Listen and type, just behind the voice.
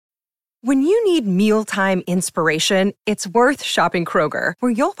When you need mealtime inspiration, it's worth shopping Kroger,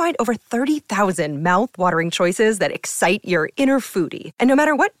 where you'll find over 30,000 mouth-watering choices that excite your inner foodie. And no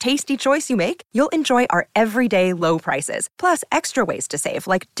matter what tasty choice you make, you'll enjoy our everyday low prices, plus extra ways to save,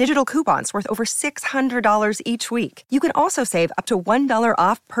 like digital coupons worth over $600 each week. You can also save up to $1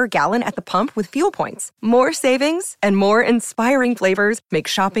 off per gallon at the pump with fuel points. More savings and more inspiring flavors make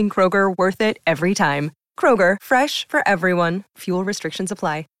shopping Kroger worth it every time. Kroger, fresh for everyone. Fuel restrictions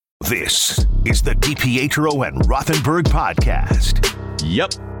apply. This is the DiPietro and Rothenberg podcast.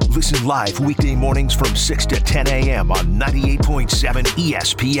 Yep. Listen live weekday mornings from 6 to 10 a.m. on 98.7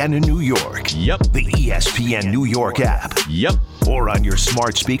 ESPN in New York. Yep. The ESPN New York app. Yep. Or on your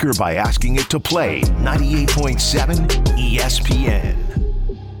smart speaker by asking it to play 98.7 ESPN.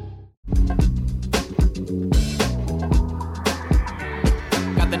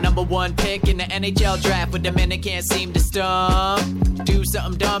 The number one pick in the NHL draft, but the men they can't seem to stump. Do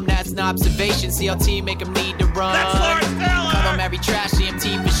something dumb, that's an observation. CLT make them need to run. That's Lawrence Taylor. Call them every trash,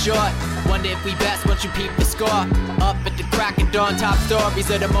 CMT for short. Wonder if we best once you peep the score. Up at the crack of dawn, top stories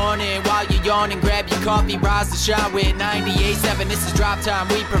of the morning. While you're yawning, grab your coffee, rise to shine with 98.7. This is Drop Time.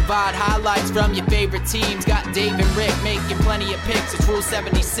 We provide highlights from your favorite teams. Got Dave and Rick making plenty of picks. It's Rule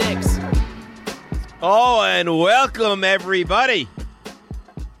 76. Oh, and welcome, everybody.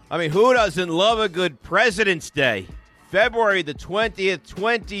 I mean, who doesn't love a good President's Day? February the 20th,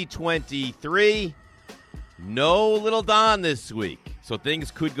 2023. No little Don this week, so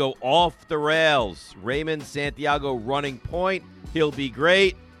things could go off the rails. Raymond Santiago running point. He'll be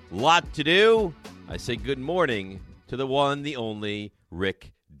great. Lot to do. I say good morning to the one, the only,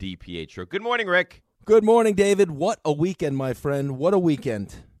 Rick DiPietro. Good morning, Rick. Good morning, David. What a weekend, my friend. What a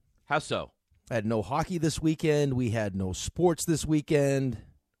weekend. How so? I had no hockey this weekend. We had no sports this weekend.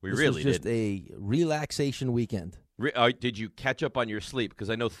 This was just a relaxation weekend. Did you catch up on your sleep?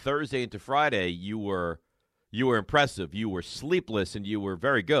 Because I know Thursday into Friday you were impressive. You were sleepless and you were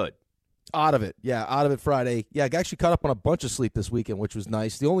very good. Out of it. Yeah, out of it Friday. Yeah, I actually caught up on a bunch of sleep this weekend, which was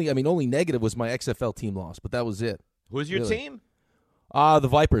nice. The only negative was my XFL team loss, but that was it. Who's your team? The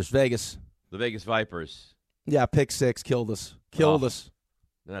Vipers, Vegas. The Vegas Vipers. Yeah, pick six killed us.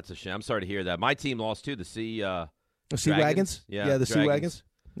 That's a shame. I'm sorry to hear that. My team lost too. The Sea Wagons? Yeah, the Sea Wagons.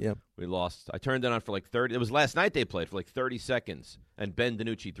 Yeah. We lost. I turned it on for like 30. It was last night they played for like 30 seconds, and Ben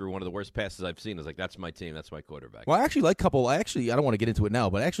DiNucci threw one of the worst passes I've seen. I was like, that's my team. That's my quarterback. Well, I actually like a couple. I don't want to get into it now,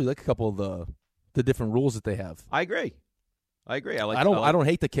 but I actually like a couple of the different rules that they have. I agree. I don't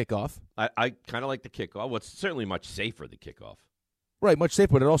hate the kickoff. I kind of like the kickoff. Well, it's certainly much safer, the kickoff. Right, much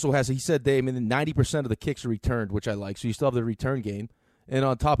safer, but it also has, he said, 90% of the kicks are returned, which I like, so you still have the return game. And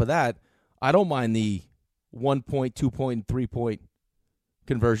on top of that, I don't mind the 1 point, 2 point, 3 point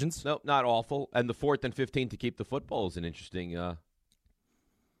conversions. No, not awful. And the 4th and 15 to keep the football is an interesting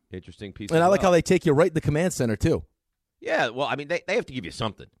piece. And I like how they take you right in the command center, too. Yeah, well, I mean, they have to give you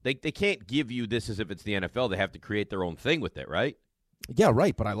something. They can't give you this as if it's the NFL. They have to create their own thing with it, right? Yeah,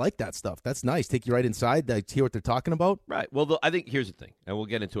 right, but I like that stuff. That's nice. Take you right inside. I hear what they're talking about. Right. Well, I think here's the thing, and we'll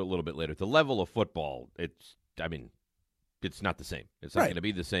get into it a little bit later. The level of football, it's not the same. It's not going to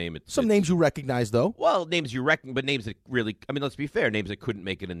be the same. Some names you recognize, though. Well, names you recognize, but names that really, let's be fair, names that couldn't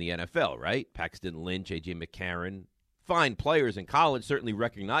make it in the NFL, right? Paxton Lynch, A.J. McCarron, fine players in college, certainly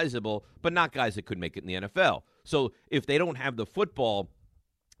recognizable, but not guys that could make it in the NFL. So if they don't have the football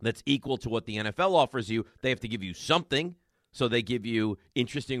that's equal to what the NFL offers you, they have to give you something. So they give you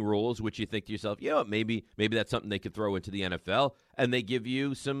interesting rules, which you think to yourself, maybe that's something they could throw into the NFL, and they give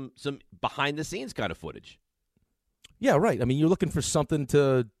you some behind-the-scenes kind of footage. Yeah, right. I mean, you're looking for something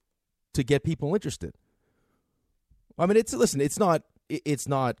to get people interested. I mean, it's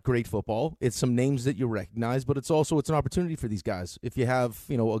not great football. It's some names that you recognize, but it's an opportunity for these guys. If you have,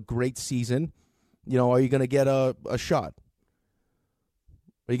 a great season, are you going to get a shot?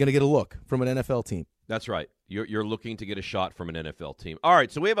 Are you going to get a look from an NFL team? That's right. You're looking to get a shot from an NFL team. All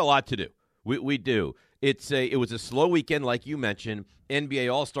right, so we have a lot to do. We do. It was a slow weekend, like you mentioned.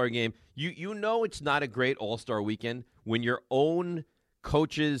 NBA All-Star game. It's not a great All-Star weekend when your own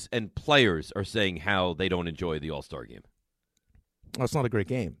coaches and players are saying how they don't enjoy the All-Star game. Oh, it's not a great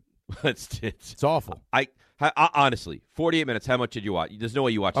game. It's awful. I honestly, 48 minutes. How much did you watch? There's no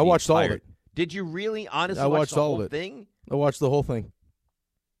way you watched. I watched all of it. Did you really honestly? I watched all of it. Thing? I watched the whole thing.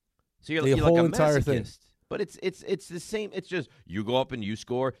 So you're the like whole a entire masochist. thing. But it's the same. It's just you go up and you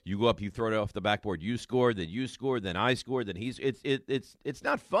score. You go up, you throw it off the backboard. You score, then I score, then he's. It's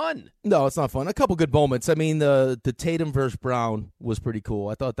not fun. No, it's not fun. A couple good moments. I mean, the Tatum versus Brown was pretty cool.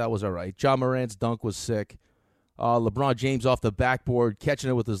 I thought that was all right. Ja Morant's dunk was sick. LeBron James off the backboard, catching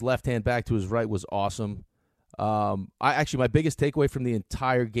it with his left hand back to his right was awesome. My biggest takeaway from the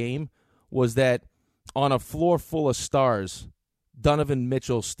entire game was that on a floor full of stars, Donovan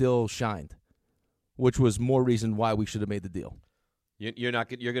Mitchell still shined, which was more reason why we should have made the deal. You're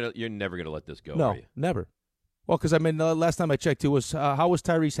never gonna let this go. No, are you? never. Well, because I mean, last time I checked, too, was how was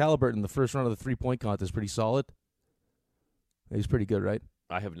Tyrese Halliburton in the first round of the 3-point contest? Pretty solid. He's pretty good, right?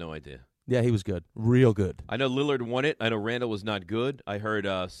 I have no idea. Yeah, he was good, real good. I know Lillard won it. I know Randall was not good. I heard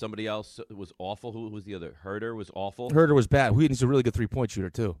somebody else was awful. Who was the other? Herder was awful. Herder was bad. He's a really good 3-point shooter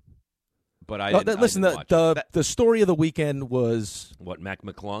too. But I No, didn't, listen. I didn't watch it. The story of the weekend was What, Mac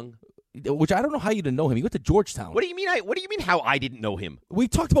McClung? which I don't know how you didn't know him. He went to Georgetown. What do you mean? What do you mean? How I didn't know him? We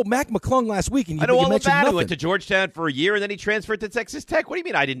talked about Mac McClung last week, and you, I know you all mentioned about it. nothing. He went to Georgetown for a year, and then he transferred to Texas Tech. What do you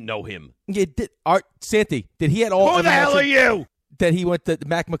mean I didn't know him? Art Santi, did he at all? Who ever the hell are mention you? That he went to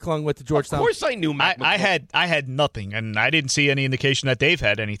Mac McClung went to Georgetown. Of course I knew Mac McClung. I had nothing, and I didn't see any indication that Dave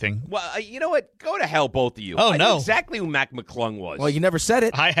had anything. Well, you know what? Go to hell, both of you. Oh, I no. knew exactly who Mac McClung was. Well, you never said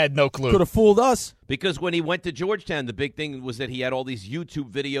it. I had no clue. Could have fooled us. Because when he went to Georgetown, the big thing was that he had all these YouTube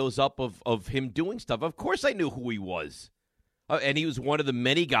videos up of him doing stuff. Of course I knew who he was. And he was one of the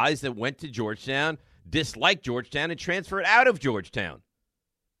many guys that went to Georgetown, disliked Georgetown, and transferred out of Georgetown.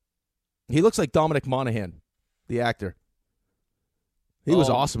 He looks like Dominic Monaghan, the actor. He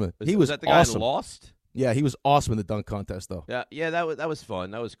was awesome. He was that the guy awesome. that lost? Yeah, he was awesome in the dunk contest, though. Yeah, that was fun.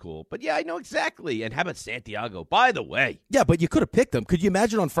 That was cool. But yeah, I know exactly. And how about Santiago? By the way, Yeah, but you could have picked him. Could you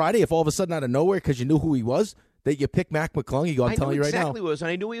imagine on Friday if all of a sudden out of nowhere, because you knew who he was, that you picked Mac McClung? You go, I'm I telling knew you right exactly now. who it was, and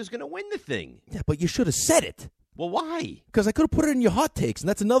I knew he was going to win the thing. Yeah, but you should have said it. Well, why? Because I could have put it in your hot takes, and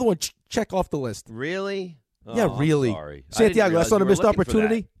that's another one. Check off the list. Really? Yeah, Oh, I'm really. sorry. Santiago, that's not a missed missed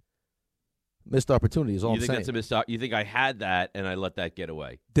opportunity. Missed opportunity is all You I'm think saying. that's a missed You think I had that and I let that get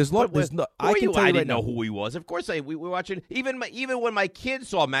away? There's But no. who I are can you? tell I you didn't right know now. who he was. Of course, we were watching. Even when my kids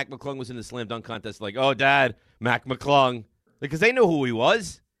saw Mac McClung was in the slam dunk contest, like, oh, Dad, Mac McClung, because they knew who he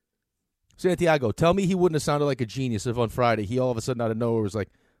was. Santiago, tell me he wouldn't have sounded like a genius if on Friday he all of a sudden out of nowhere was like,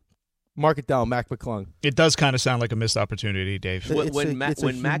 mark it down, Mac McClung. It does kind of sound like a missed opportunity, Dave. When Mac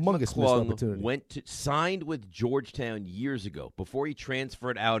humongous missed McClung opportunity. signed with Georgetown years ago, before he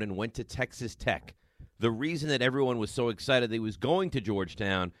transferred out and went to Texas Tech, the reason that everyone was so excited that he was going to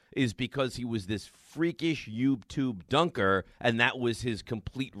Georgetown is because he was this freakish YouTube dunker, and that was his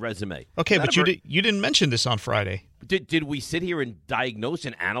complete resume. Okay, Not but a you didn't mention this on Friday. Did we sit here and diagnose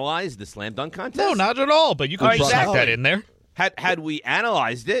and analyze the slam dunk contest? No, not at all. But you could Oh, just exactly. snuck that in there. Had we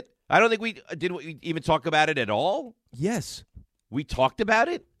analyzed it, I don't think we even talk about it at all. Yes. We talked about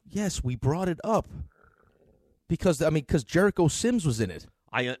it. Yes, we brought it up. Because Jericho Sims was in it.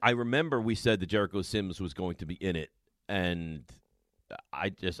 I remember we said that Jericho Sims was going to be in it, and I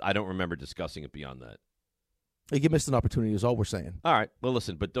don't remember discussing it beyond that. You missed an opportunity is all we're saying. All right, well,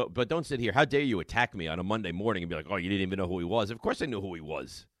 listen, but don't sit here. How dare you attack me on a Monday morning and be like, oh, you didn't even know who he was? Of course I knew who he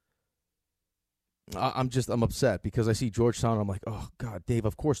was. I'm upset because I see Georgetown. I'm like, oh God, Dave.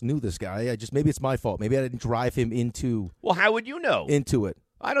 Of course knew this guy. Maybe it's my fault. Maybe I didn't drive him into. Well, how would you know? Into it?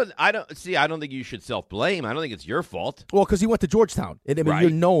 I don't think you should self-blame. I don't think it's your fault. Well, because he went to Georgetown, and I mean, Right. you're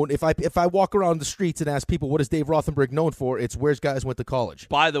known. If I walk around the streets and ask people what is Dave Rothenberg known for, it's where's guys went to college.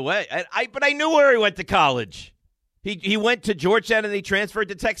 By the way, but I knew where he went to college. He went to Georgetown and he transferred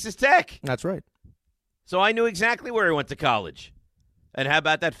to Texas Tech. That's right. So I knew exactly where he went to college. And how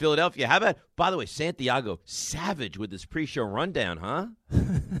about that Philadelphia? How about, by the way, Santiago, savage with his pre-show rundown, huh?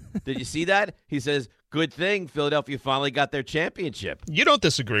 Did you see that? He says, good thing Philadelphia finally got their championship. You don't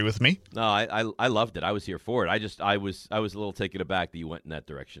disagree with me. No, I loved it. I was here for it. I was a little taken aback that you went in that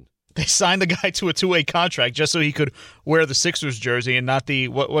direction. They signed the guy to a 2-way contract just so he could wear the Sixers jersey and not the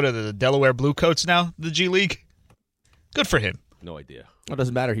what are the Delaware Blue Coats now? The G League. Good for him. No idea. It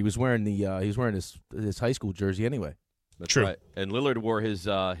doesn't matter. He was wearing his high school jersey anyway. That's True. right. And Lillard wore his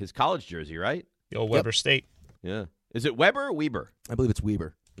college jersey, right? The old Weber State. Yeah. Is it Weber or Weber? I believe it's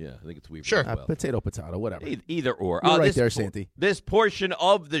Weber. Yeah, I think it's Weber. Sure. as well. Potato, whatever. Either or. You're right this there, Santi. This portion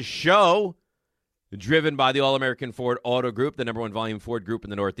of the show, driven by the All-American Ford Auto Group, the #1 volume Ford group in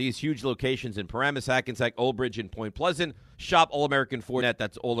the Northeast. Huge locations in Paramus, Hackensack, Old Bridge, and Point Pleasant. Shop All-American Ford.net.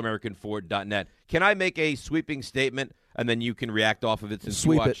 That's allamericanford.net. Can I make a sweeping statement, and then you can react off of it since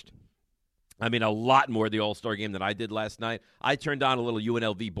Sweep you it. watched? I mean, a lot more of the All-Star game than I did last night. I turned on a little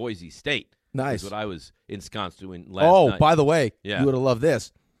UNLV Boise State. Nice. That's what I was ensconced doing last night. By the way, Yeah. you would have loved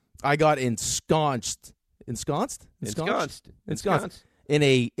this. I got ensconced in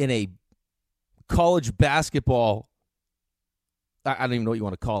a college basketball. I don't even know what you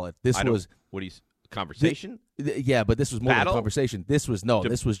want to call it. Conversation? Yeah, but this was more Battle? than a conversation. This was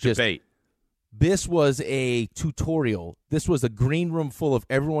just debate. This was a tutorial. This was a green room full of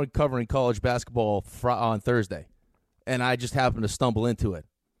everyone covering college basketball on Thursday, and I just happened to stumble into it.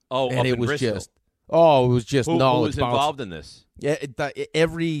 Oh, and up it in was Bristol. it was just Who knowledge was bounce. involved in this? Yeah,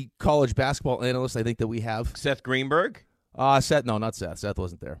 every college basketball analyst I think that we have. Seth Greenberg? Seth, no, not Seth. Seth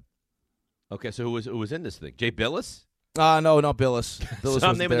wasn't there. Okay, so who was in this thing? Jay Billis? No, not Billis. Billis So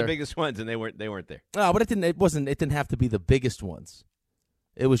I'm wasn't naming there. the biggest ones, and they weren't there. No, but it didn't have to be the biggest ones.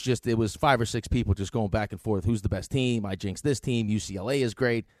 It was 5 or 6 people just going back and forth. Who's the best team? I jinxed this team. UCLA is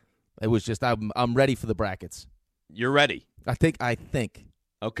great. It was just I'm ready for the brackets. You're ready. I think.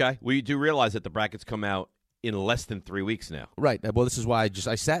 Okay. Well, you do realize that the brackets come out in less than 3 weeks now. Right. Well, this is why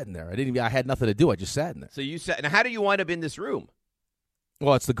I sat in there. I had nothing to do. I just sat in there. So you sat. Now, how do you wind up in this room?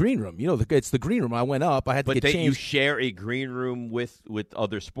 Well, it's the green room. It's the green room. I went up. I had to But get you changed. share a green room with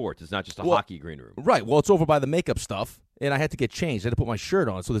other sports. It's not just a hockey green room. Right. Well, it's over by the makeup stuff, and I had to get changed. I had to put my shirt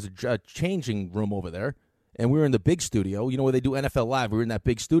on. So there's a changing room over there, and we were in the big studio. You know where they do NFL Live? We were in that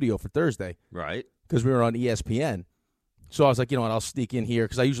big studio for Thursday Right. because we were on ESPN. So I was like, you know what? I'll sneak in here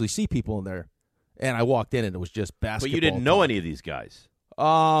because I usually see people in there, and I walked in and it was just basketball. But you didn't know talk. any of these guys.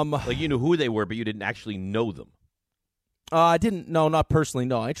 Like you knew who they were, but you didn't actually know them. I didn't. No, not personally.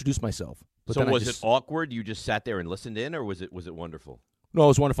 No, I introduced myself. But So then was it awkward? You just sat there and listened in, or was it wonderful? No, it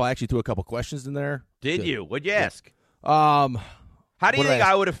was wonderful. I actually threw a couple questions in there. Did Good. you? What'd you ask? How How do you what did think I ask?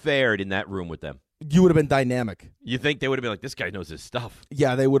 I would have fared in that room with them? You would have been dynamic. You think they would have been like, this guy knows his stuff?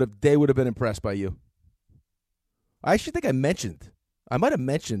 Yeah, they would have. They would have been impressed by you. I actually think I might have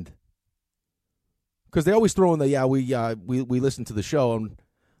mentioned, because they always throw in the we listen to the show, and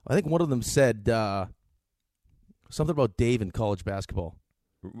I think one of them said something about Dave in college basketball.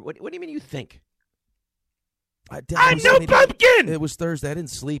 What do you mean you think? I know pumpkin! It was Thursday. I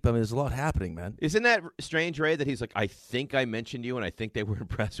didn't sleep. I mean, there's a lot happening, man. Isn't that strange, Ray, that he's like, I think I mentioned you, and I think they were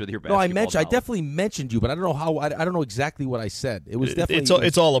impressed with your basketball No, I knowledge. definitely mentioned you, but I don't know how. I don't know exactly what I said. It was definitely.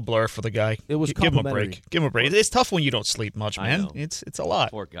 It's all a blur for the guy. It was Give him a complimentary. break. Give him a break. It's tough when you don't sleep much, I man. know. It's a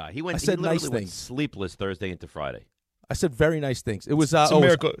lot. Poor guy. He I went. said he literally nice went things. sleepless Thursday into Friday. I said very nice things. It was. It's a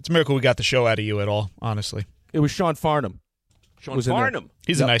miracle. It's a miracle we got the show out of you at all. Honestly, It was Sean Farnham. Sean Was in there. Farnham.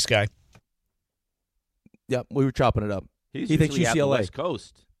 he's Yep. a nice guy. Yep, we were chopping it up. He's He thinks usually out the UCLA. West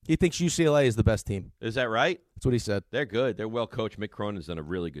Coast. He thinks UCLA is the best team. Is that right? That's what he said. They're good. They're well coached. Mick Cronin's done a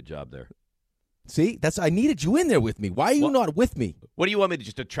really good job there. See, I needed you in there with me. Why are you What? not with me? What do you want me to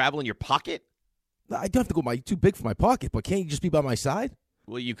just to travel in your pocket? I don't have to go. Too big for my pocket, but can't you just be by my side?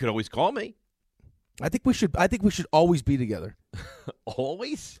 Well, you could always call me. I think we should always be together.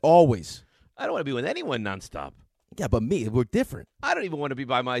 Always? Always. I don't want to be with anyone nonstop. Yeah, but me, we're different. I don't even want to be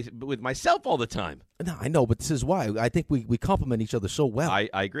with myself all the time. No, I know, but this is why. I think we complement each other so well. I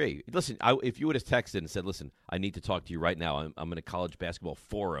agree. Listen, if you would have texted and said, listen, I need to talk to you right now. I'm in a college basketball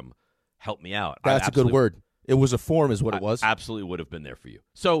forum. Help me out. That's a good word. It was a forum is what it was. I absolutely would have been there for you.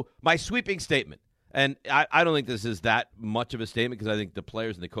 So my sweeping statement, and I don't think this is that much of a statement because I think the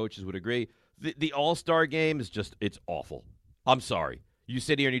players and the coaches would agree. The All-Star game is just, it's awful. I'm sorry. You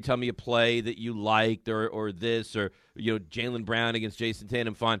sit here and you tell me a play that you liked or this or, Jaylen Brown against Jason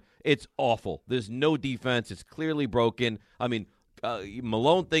Tatum, fine. It's awful. There's no defense. It's clearly broken. I mean,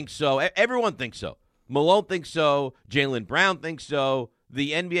 Malone thinks so. Everyone thinks so. Malone thinks so. Jaylen Brown thinks so.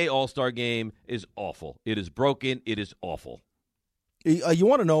 The NBA All-Star game is awful. It is broken. It is awful. You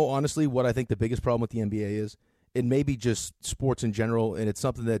want to know, honestly, what I think the biggest problem with the NBA is? It may be just sports in general, and it's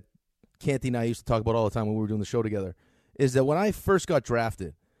something that Canty and I used to talk about all the time when we were doing the show together, is that when I first got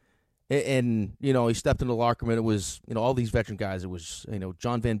drafted, and he stepped into the locker room, and it was all these veteran guys. It was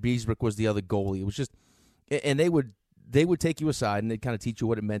John Van Beesbrook was the other goalie. It was just, and they would take you aside and they'd kind of teach you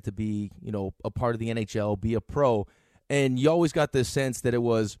what it meant to be a part of the NHL, be a pro, and you always got this sense that it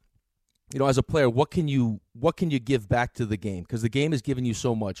was, as a player, what can you give back to the game, because the game has given you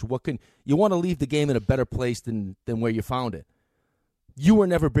so much. You want to leave the game in a better place than where you found it. You were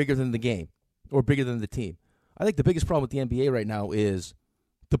never bigger than the game or bigger than the team. I think the biggest problem with the NBA right now is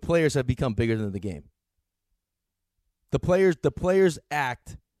the players have become bigger than the game. The players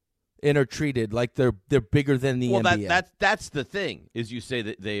act and are treated like they're bigger than the NBA. Well, that's the thing, is you say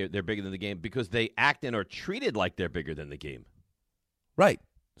that they're bigger than the game because they act and are treated like they're bigger than the game. Right.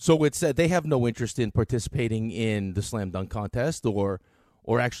 So it's they have no interest in participating in the slam dunk contest or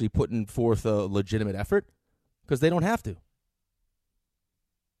actually putting forth a legitimate effort because they don't have to.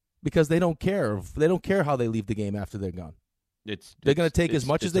 Because they don't care. They don't care how they leave the game after they're gone. They're going to take as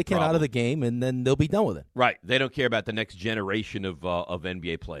much as they can out of the game, and then they'll be done with it. Right. They don't care about the next generation of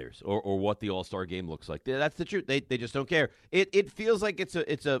NBA players or what the All-Star game looks like. That's the truth. They just don't care. It feels like it's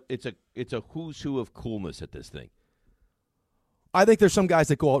a who's who of coolness at this thing. I think there's some guys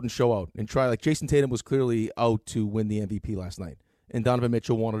that go out and show out and try. Like Jason Tatum was clearly out to win the MVP last night, and Donovan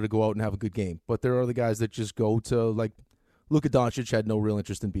Mitchell wanted to go out and have a good game. But there are other guys that just go to Luka Doncic had no real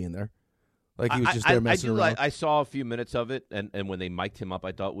interest in being there. Like, he was just there messing around. I saw a few minutes of it, and when they mic'd him up,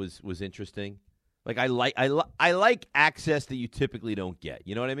 I thought was interesting. Like, I like access that you typically don't get.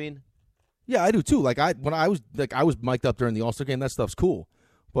 You know what I mean? Yeah, I do too. Like, I was mic'd up during the All-Star game. That stuff's cool.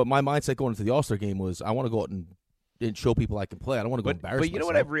 But my mindset going into the All-Star game was, I want to go out and show people I can play. I don't want to go embarrass myself. But you know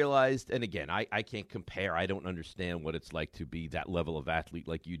what I've realized? And again, I can't compare. I don't understand what it's like to be that level of athlete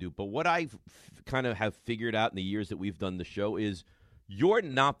like you do. But what I kind of have figured out in the years that we've done the show is you're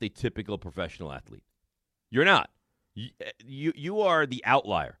not the typical professional athlete. You're not. You are the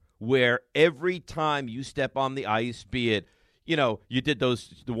outlier, where every time you step on the ice, be it, you did the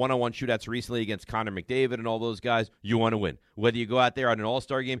one-on-one shootouts recently against Connor McDavid and all those guys, you want to win. Whether you go out there on an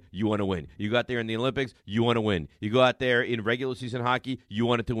all-star game, you want to win. You go out there in the Olympics, you want to win. You go out there in regular season hockey, you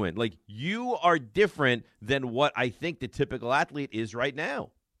want it to win. Like, you are different than what I think the typical athlete is right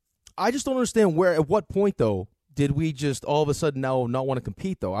now. I just don't understand at what point, though, did we just all of a sudden now not want to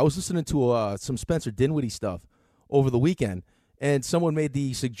compete, though? I was listening to some Spencer Dinwiddie stuff over the weekend, and someone made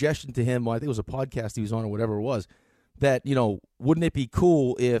the suggestion to him, I think it was a podcast he was on or whatever it was, that, wouldn't it be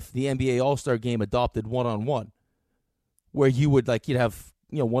cool if the NBA All-Star Game adopted one-on-one, where you'd have,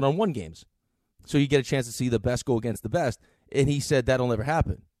 one-on-one games. So you get a chance to see the best go against the best. And he said that'll never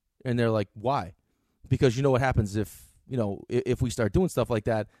happen. And they're like, why? Because you know what happens if we start doing stuff like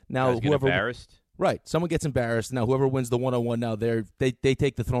that. Now, whoever embarrassed. Right. Someone gets embarrassed. Now, whoever wins the one-on-one now, they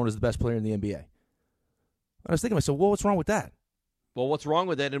take the throne as the best player in the NBA. I was thinking to myself, well, what's wrong with that? Well, what's wrong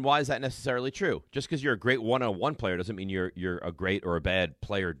with it, and why is that necessarily true? Just because you're a great one-on-one player doesn't mean you're a great or a bad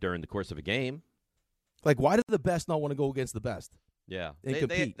player during the course of a game. Like, why do the best not want to go against the best? Yeah, and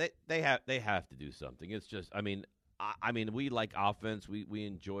compete? They have to do something. It's just, I mean, we like offense, we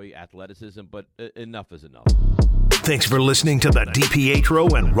enjoy athleticism, but enough is enough. Thanks for listening to the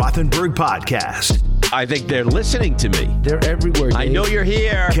DiPietro and Rothenberg podcast. I think they're listening to me. They're everywhere, Dave. I know you're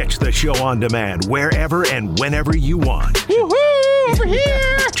here. Catch the show on demand wherever and whenever you want. Woohoo! Over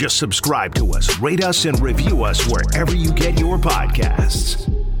here! Just subscribe to us, rate us, and review us wherever you get your podcasts.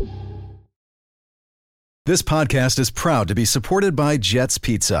 This podcast is proud to be supported by Jets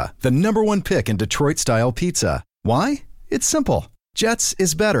Pizza, the #1 pick in Detroit-style pizza. Why? It's simple. Jets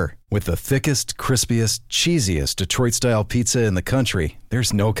is better. With the thickest, crispiest, cheesiest Detroit-style pizza in the country,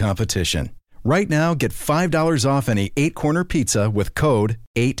 there's no competition. Right now, get $5 off any 8-corner pizza with code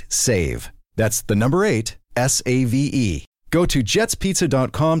 8SAVE. That's the number 8, SAVE. Go to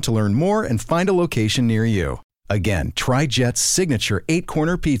jetspizza.com to learn more and find a location near you. Again, try Jet's signature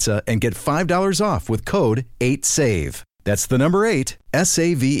 8-corner pizza and get $5 off with code 8SAVE. That's the number 8,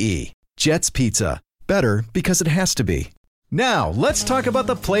 SAVE. Jet's Pizza. Better because it has to be. Now, let's talk about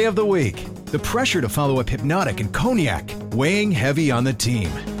the play of the week. The pressure to follow up Hypnotic and Cognac, weighing heavy on the team.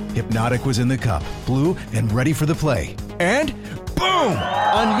 Hypnotic was in the cup, blue, and ready for the play. And boom!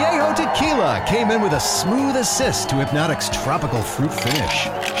 Añejo Tequila came in with a smooth assist to Hypnotic's tropical fruit finish.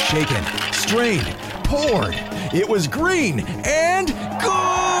 Shaken, strained, poured. It was green and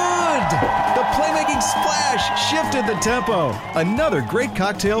good! The playmaking splash shifted the tempo. Another great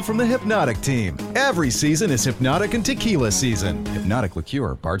cocktail from the Hypnotic team. Every season is Hypnotic and Tequila season. Hypnotic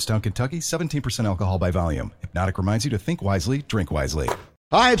Liqueur, Bardstown, Kentucky, 17% alcohol by volume. Hypnotic reminds you to think wisely, drink wisely.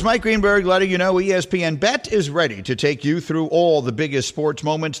 Hi, it's Mike Greenberg letting you know ESPN Bet is ready to take you through all the biggest sports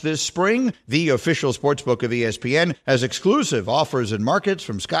moments this spring. The official sportsbook of ESPN has exclusive offers and markets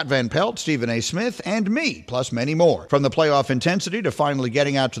from Scott Van Pelt, Stephen A. Smith, and me, plus many more. From the playoff intensity to finally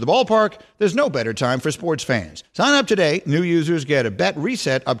getting out to the ballpark, there's no better time for sports fans. Sign up today. New users get a bet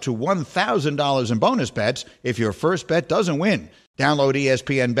reset up to $1,000 in bonus bets if your first bet doesn't win. Download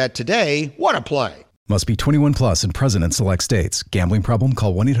ESPN Bet today. What a play. Must be 21 plus and present in select states. Gambling problem?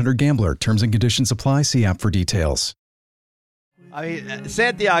 Call 1-800-GAMBLER. Terms and conditions apply. See app for details. I mean,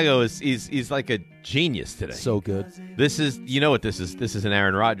 Santiago is like a genius today. So good. This is, you know what this is? This is an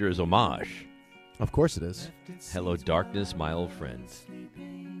Aaron Rodgers homage. Of course it is. Hello, darkness, my old friend.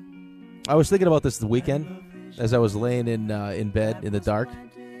 I was thinking about this the weekend as I was laying in bed in the dark.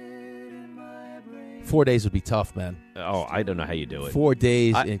 4 days would be tough, man. Oh, I don't know how you do it. 4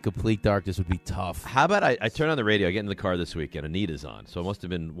 days in complete darkness would be tough. How about I turn on the radio, I get in the car this week, and Anita's on, so it must have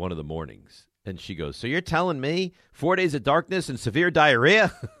been one of the mornings. And she goes, so you're telling me 4 days of darkness and severe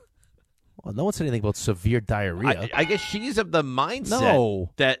diarrhea? Well, no one said anything about severe diarrhea. I guess she's of the mindset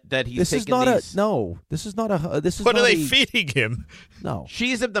that he's this taking this is not a this is What not are they a- feeding him? No.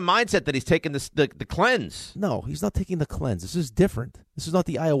 She's of the mindset that he's taking the cleanse. No, he's not taking the cleanse. This is different. This is not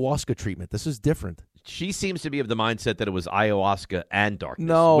the ayahuasca treatment. This is different. She seems to be of the mindset that it was ayahuasca and darkness.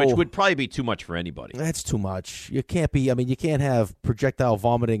 No. Which would probably be too much for anybody. That's too much. You can't be. I mean, you can't have projectile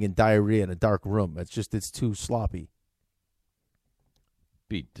vomiting and diarrhea in a dark room. It's too sloppy.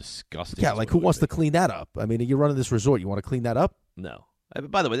 be disgusting. Yeah, like who wants to clean that up? I mean, you're running this resort. You want to clean that up? No.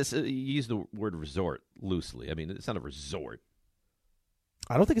 By the way, you use the word resort loosely. I mean, it's not a resort.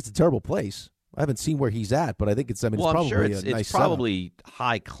 I don't think it's a terrible place. I haven't seen where he's at, but I think it's. I mean, well, it's I'm probably sure a nice it's probably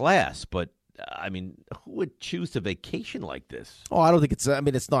high class, but I mean, who would choose to vacation like this? Oh, I don't think it's. I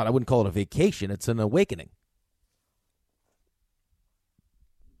mean, it's not. I wouldn't call it a vacation. It's an awakening.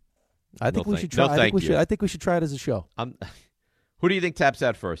 I think we should try. I think we should try it as a show. Who do you think taps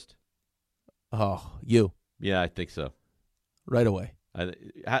out first? Oh, you. Yeah, I think so. Right away.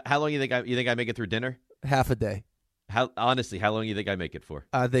 How long you think I make it through dinner? Half a day. Honestly, how long do you think I make it for?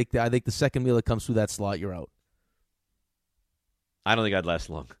 I think the second meal that comes through that slot, you're out. I don't think I'd last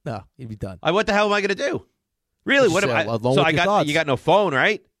long. No, you'd be done. What the hell am I going to do? Really? What am I? So you got no phone,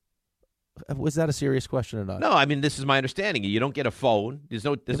 right? Was that a serious question or not? No, I mean this is my understanding. You don't get a phone. There's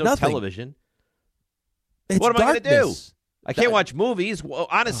no television. What am I going to do? I can't watch movies. Well,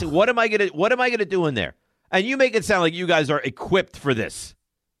 honestly, what am I going to do in there? And you make it sound like you guys are equipped for this.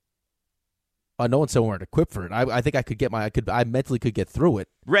 No one said we weren't equipped for it. I think I mentally could get through it.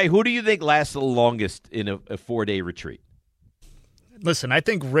 Ray, who do you think lasts the longest in a 4-day retreat? Listen, I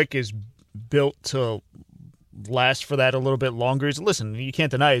think Rick is built to last for that a little bit longer. Listen, you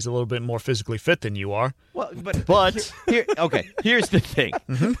can't deny he's a little bit more physically fit than you are. Well, but here's the thing.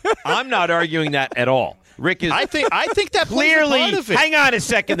 I'm not arguing that at all. Rick is. I think that clearly. plays a part of it. Hang on a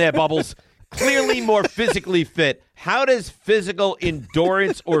second, there, Bubbles. Clearly more physically fit. How does physical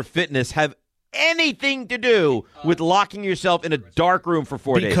endurance or fitness have anything to do with locking yourself in a dark room for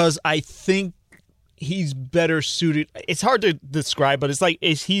 4 days? Because I think he's better suited. It's hard to describe, but it's like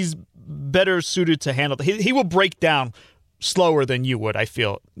he's better suited to handle. He will break down slower than you would, I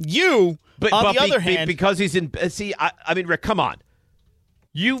feel. On the other hand, because he's in. See, I mean, Rick, come on.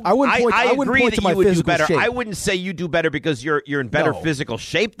 I agree that you would do better. Shape. I wouldn't say you do better because you're in better physical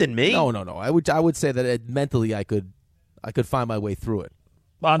shape than me. No. I would say that mentally I could find my way through it.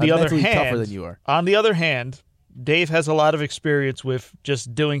 On the other hand, tougher than you are. On the other hand, Dave has a lot of experience with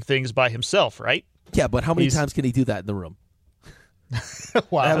just doing things by himself, right? Yeah, but how many times can he do that in the room?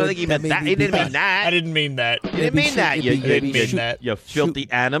 Wow. I don't think he meant that. He didn't mean that. I didn't mean that. You didn't mean that. You didn't mean that. You filthy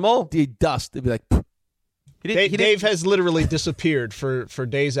animal. The dust. It'd be like. Dave has literally disappeared for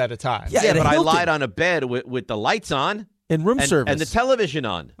days at a time. Yeah, but I lied on a bed with the lights on. In room service. And the television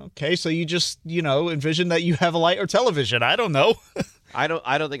on. Okay, so you just, envision that you have a light or television. I don't know. I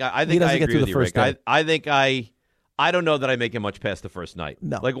think I agree with you, Rick. I don't know that I make it much past the first night.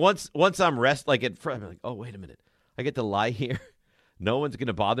 No. Like once I'm I'm like, oh, wait a minute. I get to lie here. No one's going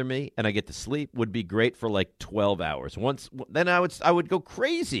to bother me, and I get to sleep. Would be great for like 12 hours. Then I would go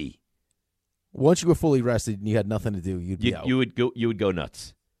crazy. Once you were fully rested and you had nothing to do, you'd be out. You would go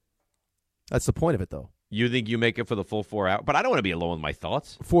nuts. That's the point of it, though. You think you make it for the full 4 hours? But I don't want to be alone with my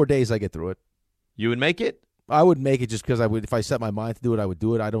thoughts. 4 days, I get through it. You would make it? I would make it just because I would. If I set my mind to do it, I would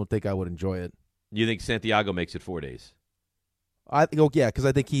do it. I don't think I would enjoy it. You think Santiago makes it 4 days? Yeah, because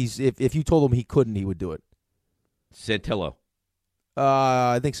I think he's. If you told him he couldn't, he would do it. Santillo.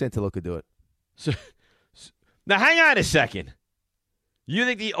 I think Santillo could do it. So, now, hang on a second. You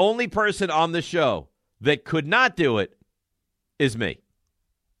think the only person on the show that could not do it is me?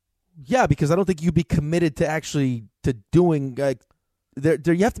 Yeah, because I don't think you'd be committed to doing.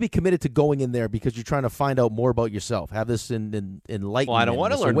 There, you have to be committed to going in there because you're trying to find out more about yourself. Have this enlightenment. Well, I don't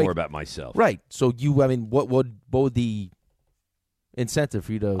want to learn more about myself. Right. So what would the incentive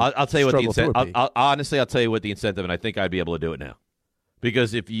for you to? I'll tell you what the incentive. Honestly, I'll tell you what the incentive, and I think I'd be able to do it now,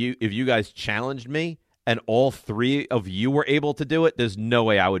 because if you guys challenged me and all three of you were able to do it, there's no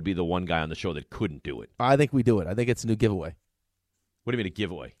way I would be the one guy on the show that couldn't do it. I think we do it. I think it's a new giveaway. What do you mean a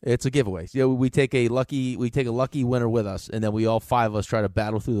giveaway? It's a giveaway. We take a lucky winner with us, and then we all 5 of us try to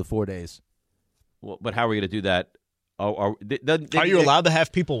battle through the 4 days. Well, but how are we going to do that? Are you allowed to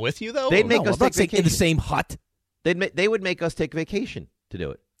have people with you though? They'd make us take vacation in the same hut. They would make us take vacation to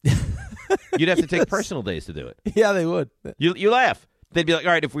do it. You'd have to take personal days to do it. Yeah, they would. You laugh. They'd be like,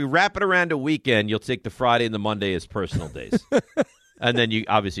 all right, if we wrap it around a weekend, you'll take the Friday and the Monday as personal days. And then you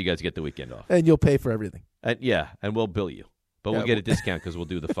guys get the weekend off. And you'll pay for everything. And we'll bill you. But we'll get a discount because we'll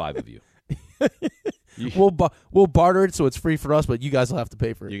do the 5 of you. We'll barter it so it's free for us, but you guys will have to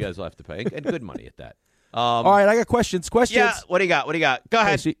pay for it. You guys will have to pay. And good money at that. All right, I got questions. Yeah, what do you got? Go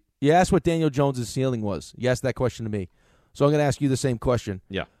ahead. Okay, so you asked what Daniel Jones' ceiling was. You asked that question to me. So I'm going to ask you the same question.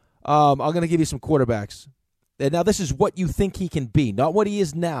 Yeah. I'm going to give you some quarterbacks. And now this is what you think he can be, not what he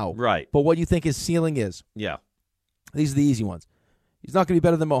is now. Right. But what you think his ceiling is. Yeah. These are the easy ones. He's not going to be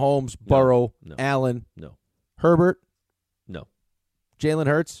better than Mahomes, Burrow, Allen. No. Herbert. No. Jalen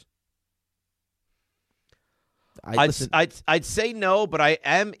Hurts. I'd say no, but I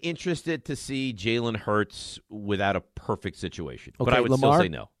am interested to see Jalen Hurts without a perfect situation. Okay, but I would still say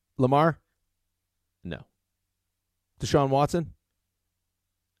no. Lamar? No. Deshaun Watson?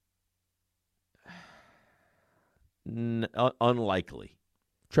 Unlikely.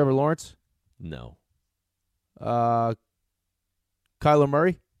 Trevor Lawrence? No. Kyler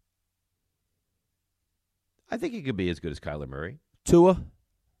Murray? I think he could be as good as Kyler Murray. Tua?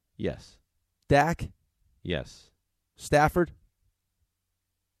 Yes. Dak? Yes. Stafford?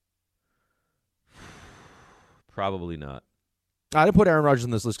 Probably not. I didn't put Aaron Rodgers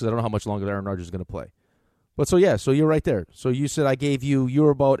on this list because I don't know how much longer Aaron Rodgers is going to play. But so you're right there. So you said I gave you were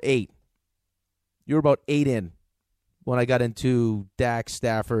about 8. You were about 8 in when I got into Dak,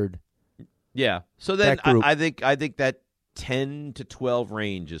 Stafford. Yeah. So then I think that 10 to 12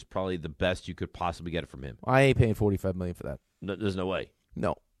 range is probably the best you could possibly get from him. I ain't paying $45 million for that. No, there's no way.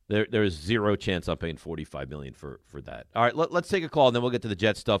 No. There is zero chance I'm paying $45 million for that. All right, let's take a call, and then we'll get to the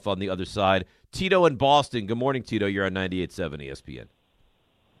Jet stuff on the other side. Tito in Boston. Good morning, Tito. You're on 98.7 ESPN.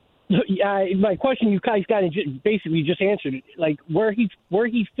 Yeah, my question, you guys got basically just answered it. Like where he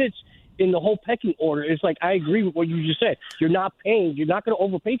fits in the whole pecking order is like I agree with what you just said. You're not going to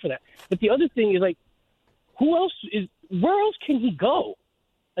overpay for that. But the other thing is like, where else can he go?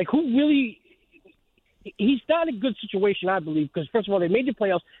 Like who really? He's not in a good situation, I believe, because first of all, they made the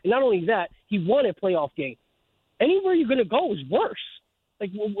playoffs, and not only that, he won a playoff game. Anywhere you're going to go is worse.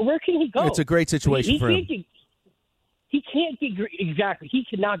 Like, where can he go? It's a great situation for him. He can't get exactly. He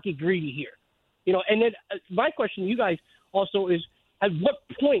cannot get greedy here, And then my question to you guys also is: at what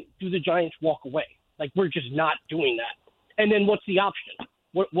point do the Giants walk away? Like, we're just not doing that. And then what's the option?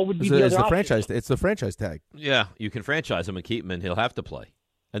 What would be the other option? It's the franchise tag. Yeah, you can franchise him and keep him, and he'll have to play.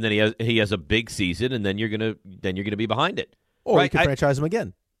 And then he has a big season, and then you're gonna be behind it. Or right? you can franchise him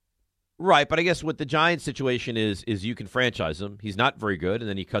again. Right, but I guess what the Giants situation is you can franchise him. He's not very good, and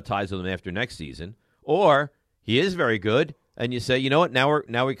then you cut ties with him after next season. Or he is very good, and you say, you know what,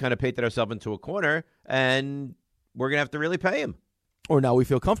 now we kind of painted ourselves into a corner, and we're gonna have to really pay him. Or now we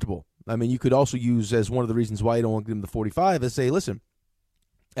feel comfortable. I mean, you could also use as one of the reasons why you don't want to give him the 45 is say, listen,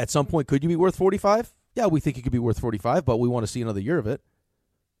 at some point, could you be worth 45? Yeah, we think you could be worth 45, but we want to see another year of it.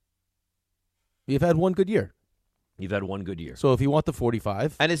 You've had one good year. You've had one good year. So if you want the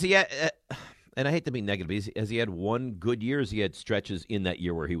 45. And is he and I hate to be negative, has he had one good year, or has he had stretches in that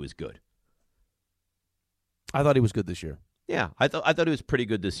year where he was good? I thought he was good this year. Yeah, I thought he was pretty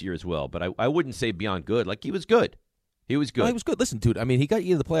good this year as well, but I wouldn't say beyond good. Like, he was good. He was good. No, he was good. Listen, dude, I mean, he got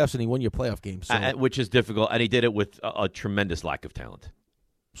you to the playoffs and he won your playoff game. So. Which is difficult, and he did it with a tremendous lack of talent.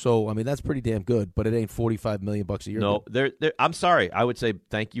 So, I mean, that's pretty damn good, but it ain't $45 million a year. No, I'm sorry. I would say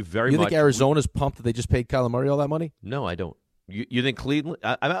thank you very much. You think Arizona's pumped that they just paid Kyler Murray all that money? No, I don't. You think Cleveland?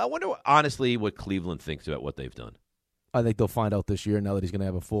 I wonder, honestly, what Cleveland thinks about what they've done. I think they'll find out this year now that he's going to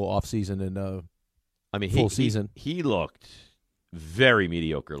have a full offseason and full season. He looked very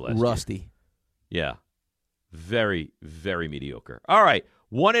mediocre last year. Rusty. Yeah. Very, very mediocre. All right.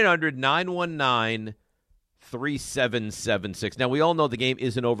 1-800-919-3776. Now, we all know the game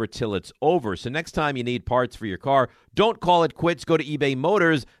isn't over till it's over. So next time you need parts for your car, don't call it quits. Go to eBay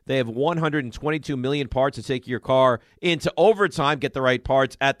Motors. They have 122 million parts to take your car into overtime. Get the right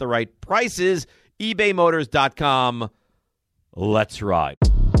parts at the right prices. ebaymotors.com. Let's ride.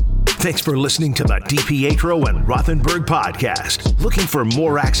 Thanks for listening to the DiPietro and Rothenberg podcast. Looking for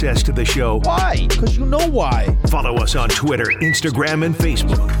more access to the show? Why? Because you know why. Follow us on Twitter, Instagram, and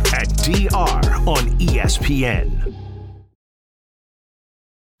Facebook at DR on ESPN.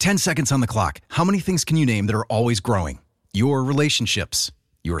 10 seconds on the clock. How many things can you name that are always growing? Your relationships,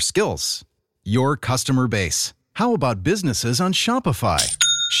 your skills, your customer base. How about businesses on Shopify?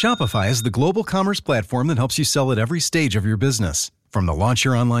 Shopify is the global commerce platform that helps you sell at every stage of your business. From the launch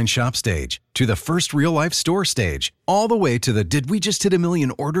your online shop stage, to the first real-life store stage, all the way to the did we just hit a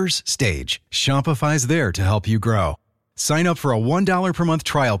million orders stage, Shopify's there to help you grow. Sign up for a $1 per month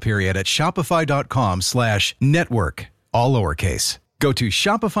trial period at shopify.com/network, all lowercase. Go to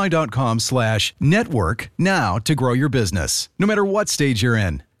shopify.com/network now to grow your business, no matter what stage you're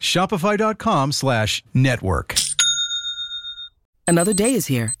in. Shopify.com/network. Another day is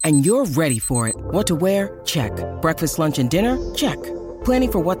here, and you're ready for it. What to wear? Check. Breakfast, lunch, and dinner? Check.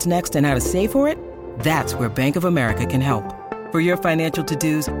 Planning for what's next and how to save for it? That's where Bank of America can help. For your financial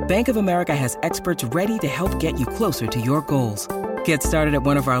to-dos, Bank of America has experts ready to help get you closer to your goals. Get started at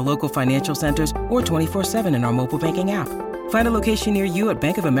one of our local financial centers or 24/7 in our mobile banking app. Find a location near you at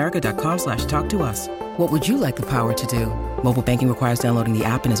bankofamerica.com/talktous. What would you like the power to do? Mobile banking requires downloading the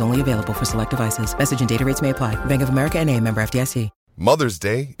app and is only available for select devices. Message and data rates may apply. Bank of America NA, member FDIC. Mother's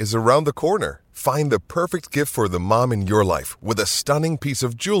Day is around the corner. Find the perfect gift for the mom in your life with a stunning piece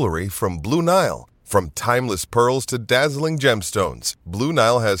of jewelry from Blue Nile. From timeless pearls to dazzling gemstones, Blue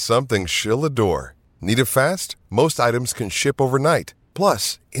Nile has something she'll adore. Need it fast? Most items can ship overnight.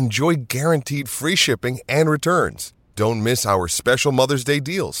 Plus, enjoy guaranteed free shipping and returns. Don't miss our special Mother's Day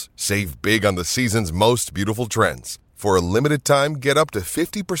deals. Save big on the season's most beautiful trends. For a limited time, get up to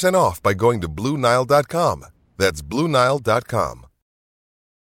 50% off by going to BlueNile.com. That's BlueNile.com.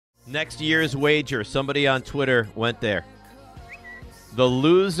 Next year's wager. Somebody on Twitter went there. The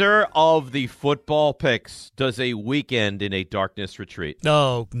loser of the football picks does a weekend in a darkness retreat.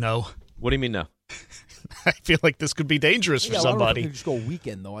 No. What do you mean no? I feel like this could be dangerous for somebody. I don't know if you can just go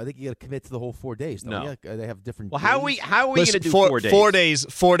weekend, though. I think you got to commit to the whole 4 days. Though. No. Yeah, they have different Well, days. how are we going to do 4 days?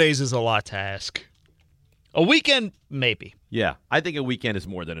 4 days is a lot to ask. A weekend, maybe. Yeah, I think a weekend is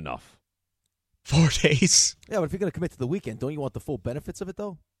more than enough. 4 days? Yeah, but if you're going to commit to the weekend, don't you want the full benefits of it,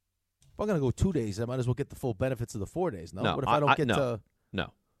 though? If I'm going to go 2 days, I might as well get the full benefits of the 4 days. No, what if I don't get to...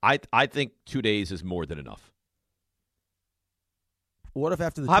 No, I think 2 days is more than enough. What if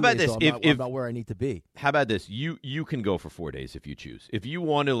after the 2 How about days, this? though, I'm not where I need to be? How about this? You can go for 4 days if you choose. If you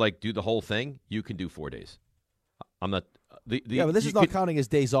want to do the whole thing, you can do 4 days. I'm not. Yeah, but this is not counting as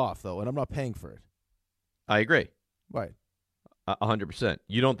days off, though, and I'm not paying for it. I agree. Right. 100%.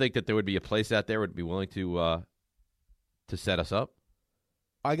 You don't think that there would be a place out there would be willing to set us up?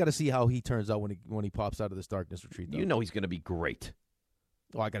 I got to see how he turns out when he pops out of this darkness retreat. Though. You know he's going to be great.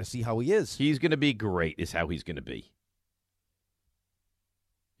 Oh, I got to see how he is. He's going to be great. Is how he's going to be.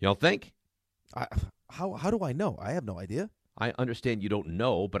 You don't think? How do I know? I have no idea. I understand you don't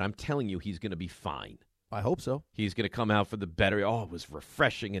know, but I'm telling you he's going to be fine. I hope so. He's going to come out for the better. Oh, it was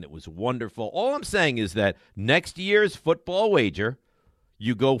refreshing and it was wonderful. All I'm saying is that next year's football wager,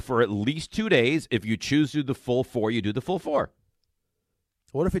 you go for at least 2 days. If you choose to do the full 4, you do the full 4.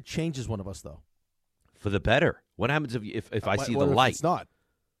 What if it changes one of us, though? For the better. What happens if I see the what if light? It's not.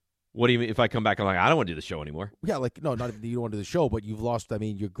 What do you mean if I come back and I'm like, I don't want to do the show anymore? Yeah, no, not even you don't want to do the show, but you've lost,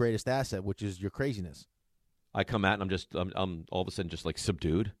 your greatest asset, which is your craziness. I come out and I'm all of a sudden just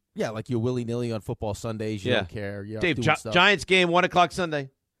subdued. Yeah, like you're willy-nilly on football Sundays. You don't care. You're Dave, doing stuff. Giants game, 1 o'clock Sunday.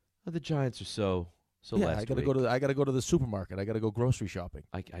 Oh, the Giants are so yeah, last I gotta week. I gotta go to the supermarket. I gotta go grocery shopping.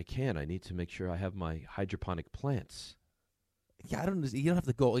 I can't. I need to make sure I have my hydroponic plants. Yeah, you don't have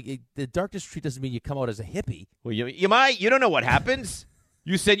to go. The darkness retreat doesn't mean you come out as a hippie. Well, you might. You don't know what happens.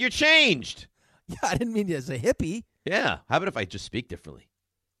 You said you're changed. Yeah, I didn't mean you as a hippie. Yeah. How about if I just speak differently?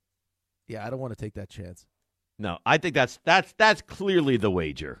 Yeah, I don't want to take that chance. No, I think that's clearly the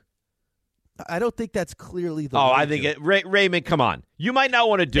wager. I don't think that's clearly the wager. I think Raymond, come on. You might not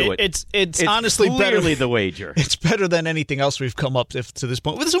want to do it. It's honestly clearly better. the wager. It's better than anything else we've come up to this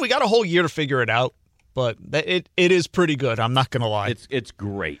point. Listen, we got a whole year to figure it out, but it is pretty good. I'm not going to lie. It's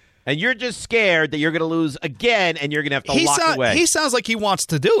great. And you're just scared that you're going to lose again, and you're going to have to lock away. He sounds like he wants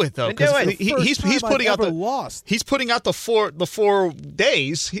to do it, though. Do it. He's putting out lost. He's putting out the 4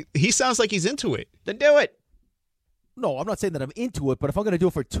 days. He sounds like he's into it. Then do it. No, I'm not saying that I'm into it, but if I'm going to do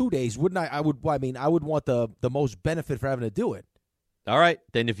it for 2 days, wouldn't I? I would want the most benefit for having to do it. All right.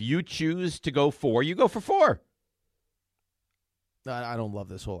 Then if you choose to go 4, you go for 4. I don't love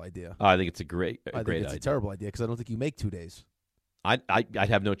this whole idea. I think it's a great I think idea. It's a terrible idea because I don't think you make 2 days. I'd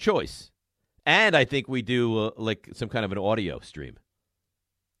have no choice. And I think we do some kind of an audio stream.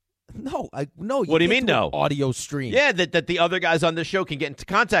 No. What do you mean, no? Audio stream. Yeah, that the other guys on the show can get into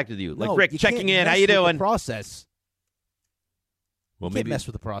contact with you. Like, no, Rick, you checking can't in. How mess you with doing? The process. Well, you can't mess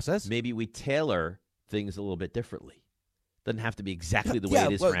with the process. Maybe we tailor things a little bit differently. Doesn't have to be exactly the way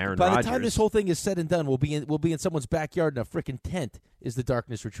it is for Aaron By Rodgers. the time this whole thing is said and done, we'll be in someone's backyard in a freaking tent. Is the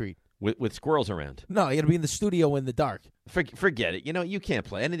darkness retreat with squirrels around? No, you got to be in the studio in the dark. Forget it. You can't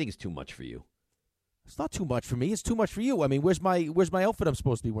play. Anything is too much for you. It's not too much for me. It's too much for you. I mean, where's my outfit I'm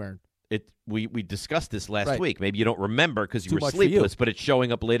supposed to be wearing? We discussed this last week. Maybe you don't remember because you were much for sleepless, you. but it's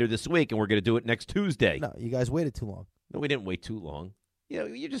showing up later this week, and we're going to do it next Tuesday. No, you guys waited too long. No, we didn't wait too long.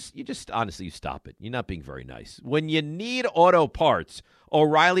 You just honestly, you stop it. You're not being very nice. When you need auto parts,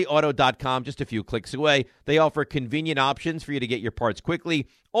 O'ReillyAuto.com, just a few clicks away. They offer convenient options for you to get your parts quickly.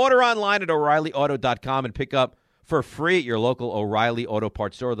 Order online at O'ReillyAuto.com and pick up for free at your local O'Reilly Auto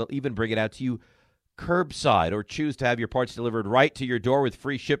Parts store. They'll even bring it out to you curbside, or choose to have your parts delivered right to your door with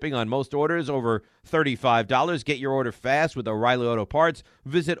free shipping on most orders over $35. Get your order fast with O'Reilly Auto Parts.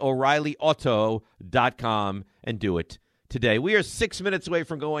 Visit O'ReillyAuto.com and do it today. We are 6 minutes away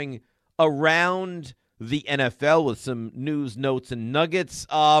from going around the NFL with some news, notes, and nuggets.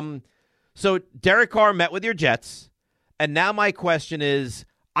 So Derek Carr met with your Jets, and now my question is,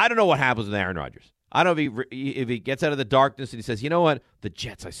 I don't know what happens with Aaron Rodgers. I don't know if he gets out of the darkness and he says, you know what, the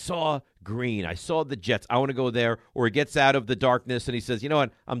Jets, I saw green. I saw the Jets. I want to go there. Or he gets out of the darkness and he says, you know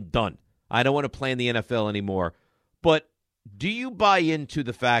what, I'm done. I don't want to play in the NFL anymore. But do you buy into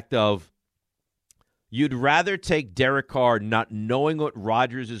the fact of you'd rather take Derek Carr not knowing what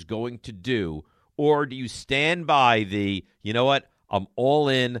Rodgers is going to do, or do you stand by the, you know what, I'm all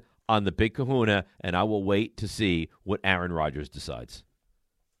in on the big kahuna and I will wait to see what Aaron Rodgers decides?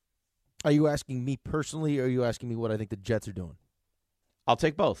 Are you asking me personally, or are you asking me what I think the Jets are doing? I'll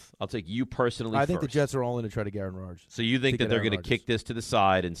take both. I'll take you personally I think first. the Jets are all in to try to get Aaron Rodgers. So you think that they're going to kick this to the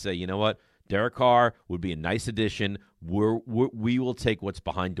side and say, you know what, Derek Carr would be a nice addition. We will take what's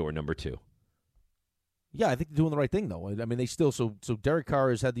behind door number 2. Yeah, I think they're doing the right thing, though. I mean, they still so Derek Carr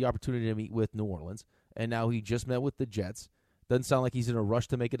has had the opportunity to meet with New Orleans, and now he just met with the Jets. Doesn't sound like he's in a rush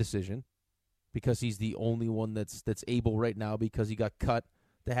to make a decision because he's the only one that's able right now because he got cut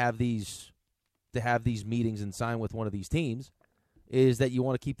to have these meetings and sign with one of these teams. Is that you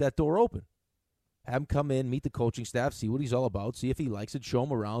want to keep that door open? Have him come in, meet the coaching staff, see what he's all about, see if he likes it, show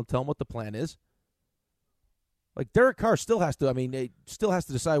him around, tell him what the plan is. Like Derek Carr still has to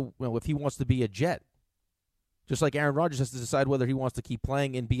decide if he wants to be a Jet. Just like Aaron Rodgers has to decide whether he wants to keep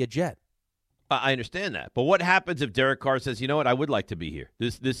playing and be a Jet. I understand that. But what happens if Derek Carr says, you know what, I would like to be here.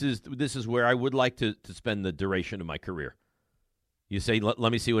 This is where I would like to spend the duration of my career. You say, let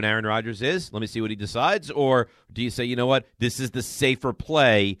me see what Aaron Rodgers is. Let me see what he decides. Or do you say, you know what, this is the safer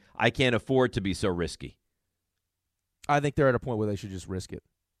play. I can't afford to be so risky. I think they're at a point where they should just risk it.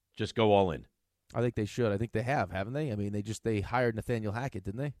 Just go all in. I think they should. I think they have, haven't they? I mean, they hired Nathaniel Hackett,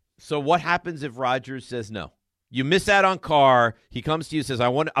 didn't they? So what happens if Rodgers says no? You miss out on Carr. He comes to you and says, I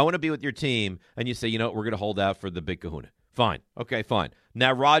want to be with your team. And you say, you know what, we're going to hold out for the big kahuna. Fine. Okay, fine.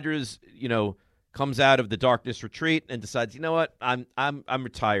 Now Rodgers, comes out of the darkness retreat and decides, you know what, I'm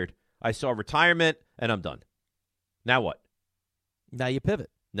retired. I saw retirement and I'm done. Now what? Now you pivot.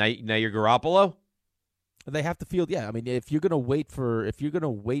 Now you're Garoppolo? They have to field. Yeah, I mean, if you're going to wait for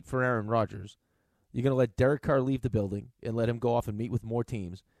Aaron Rodgers, you're going to let Derek Carr leave the building and let him go off and meet with more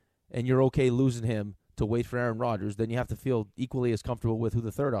teams, and you're okay losing him to wait for Aaron Rodgers, then you have to feel equally as comfortable with who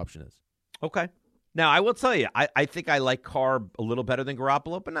the third option is. Okay. Now, I will tell you, I think I like Carr a little better than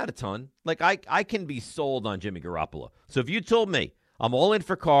Garoppolo, but not a ton. Like, I can be sold on Jimmy Garoppolo. So if you told me I'm all in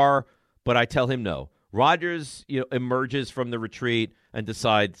for Carr, but I tell him no, Rodgers emerges from the retreat and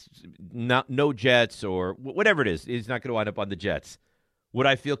decides no Jets or whatever it is, he's not going to wind up on the Jets. Would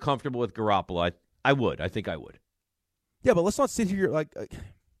I feel comfortable with Garoppolo? I would. I think I would. Yeah, but let's not sit here like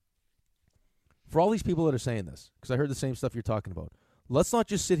for all these people that are saying this, because I heard the same stuff you're talking about. Let's not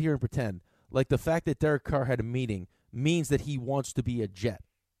just sit here and pretend like the fact that Derek Carr had a meeting means that he wants to be a Jet.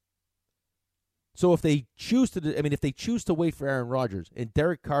 So if they choose to wait for Aaron Rodgers and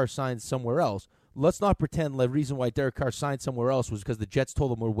Derek Carr signs somewhere else, let's not pretend the reason why Derek Carr signed somewhere else was because the Jets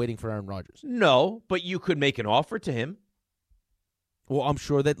told him we're waiting for Aaron Rodgers. No, but you could make an offer to him. Well, I'm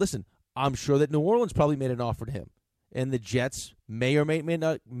sure that New Orleans probably made an offer to him, and the Jets may or may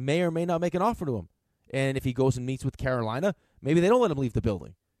not make an offer to him. And if he goes and meets with Carolina, maybe they don't let him leave the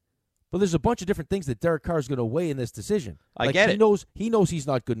building. But there's a bunch of different things that Derek Carr is going to weigh in this decision. I get it. He knows he's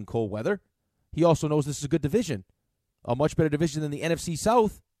not good in cold weather. He also knows this is a good division, a much better division than the NFC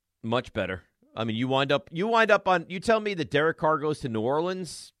South. Much better. I mean, you tell me that Derek Carr goes to New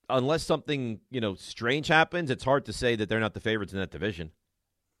Orleans, unless something, strange happens, it's hard to say that they're not the favorites in that division.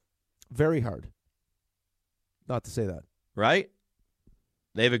 Very hard not to say that. Right?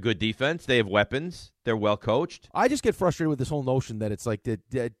 They have a good defense. They have weapons. They're well coached. I just get frustrated with this whole notion that it's like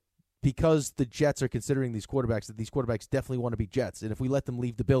that because the Jets are considering these quarterbacks, that these quarterbacks definitely want to be Jets. And if we let them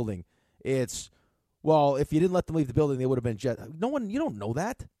leave the building, if you didn't let them leave the building, they would have been Jets. You don't know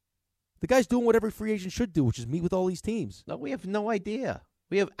that. The guy's doing what every free agent should do, which is meet with all these teams. No, we have no idea.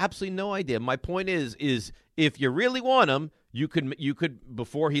 We have absolutely no idea. My point is if you really want him, you could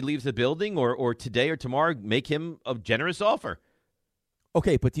before he leaves the building or today or tomorrow make him a generous offer.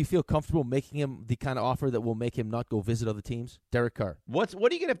 Okay, but do you feel comfortable making him the kind of offer that will make him not go visit other teams? Derek Carr. What are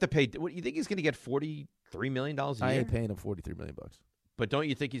you going to have to pay? What, you think he's going to get $43 million a year? I ain't paying him $43 million. But don't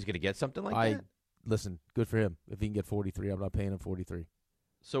you think he's going to get something like that? Listen, good for him. If he can get 43, I'm not paying him 43.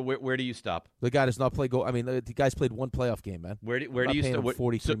 So where do you stop? The guy does not play go. I mean, the guy's played one playoff game, man. Where do you stop? $43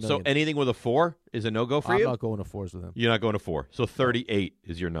 million. So anything with a 4 is a no-go for you? I'm not going to 4s with him. You're not going to 4. So 38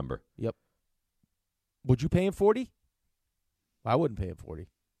 is your number. Yep. Would you pay him 40? I wouldn't pay him 40.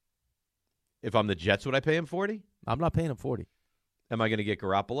 If I'm the Jets, would I pay him 40? I'm not paying him 40. Am I going to get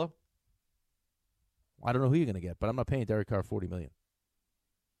Garoppolo? I don't know who you're going to get, but I'm not paying Derek Carr $40 million.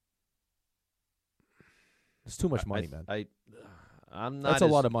 It's too much money, man. That's a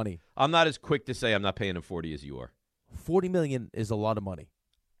lot of money. I'm not as quick to say I'm not paying him $40 as you are. $40 million is a lot of money.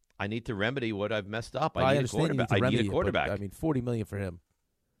 I need to remedy what I've messed up. I need understand a quarterback. you need to remedy I need a quarterback. It, but, I mean, $40 million for him.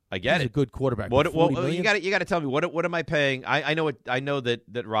 I get He's it. a good quarterback. Well, $40 you got to tell me what am I paying? I know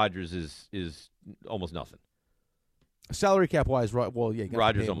that Rodgers is almost nothing. Salary cap wise, well, yeah, you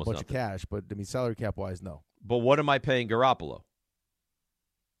Rodgers pay almost a bunch nothing. of cash, but I mean, salary cap wise, no. But what am I paying Garoppolo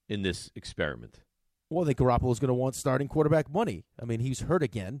in this experiment? Well, I think Garoppolo's going to want starting quarterback money. I mean, he's hurt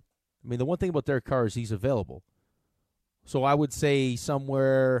again. I mean, the one thing about Derek Carr is he's available. So I would say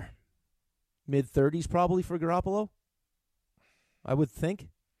somewhere mid-30s probably for Garoppolo, I would think.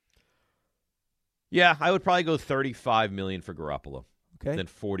 Yeah, I would probably go $35 million for Garoppolo. Okay. Then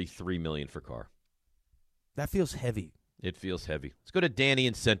 $43 million for Carr. That feels heavy. It feels heavy. Let's go to Danny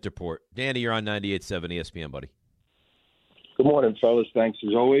in Centerport. Danny, you're on 98.7 ESPN, buddy. Good morning, fellas. Thanks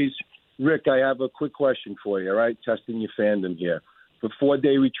as always. Rick, I have a quick question for you, all right? Testing your fandom here. For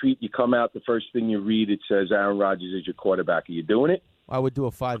 4-day retreat, you come out, the first thing you read, it says Aaron Rodgers is your quarterback. Are you doing it? I would do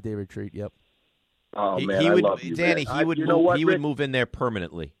a 5-day retreat, yep. Oh, man, I love you, Danny, man. he would move in there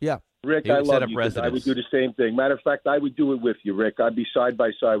permanently. Yeah. Rick, I love you. I would do the same thing. Matter of fact, I would do it with you, Rick. I'd be side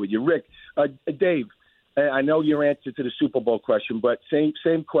by side with you. Rick, Dave, I know your answer to the Super Bowl question, but same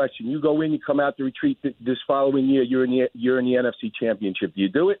question. You go in, you come out the retreat this following year, you're in the NFC Championship. Do you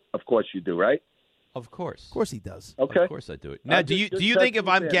do it? Of course you do, right? Of course. Of course he does. Okay. Of course I do it. Now, do you think if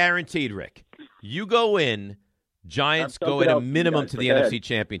I'm guaranteed, Rick, you go in, Giants go at a minimum to the NFC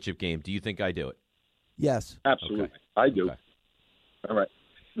Championship game, do you think I do it? Yes. Absolutely. Okay. I do. Okay. All right.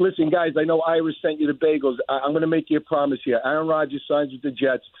 Listen, guys, I know Ira sent you the bagels. I'm going to make you a promise here. Aaron Rodgers signs with the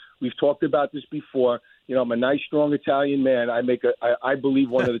Jets. We've talked about this before. You know, I'm a nice, strong Italian man. I believe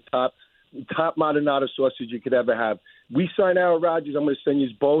one of the top marinara sauces you could ever have. We sign Aaron Rodgers. I'm going to send you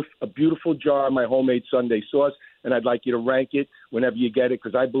both a beautiful jar of my homemade Sunday sauce, and I'd like you to rank it whenever you get it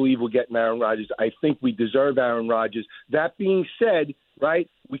because I believe we're getting Aaron Rodgers. I think we deserve Aaron Rodgers. That being said, right,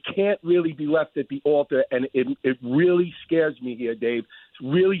 we can't really be left at the altar, and it really scares me here, Dave. It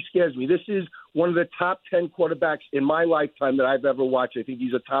really scares me. This is one of the top 10 quarterbacks in my lifetime that I've ever watched. I think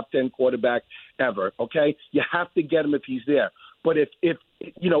he's a top 10 quarterback ever, okay? You have to get him if he's there. But if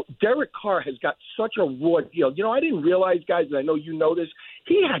you know, Derek Carr has got such a raw deal. You know, I didn't realize, guys, and I know you know this,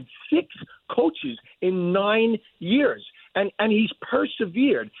 he had 6 coaches in 9 years. And he's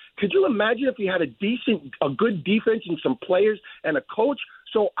persevered. Could you imagine if he had a good defense and some players and a coach?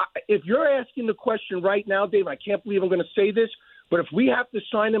 So if you're asking the question right now, Dave, I can't believe I'm going to say this, but if we have to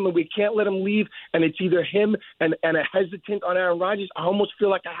sign him and we can't let him leave and it's either him and a hesitant on Aaron Rodgers, I almost feel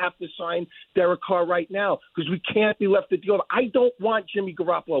like I have to sign Derek Carr right now because we can't be left at the altar. I don't want Jimmy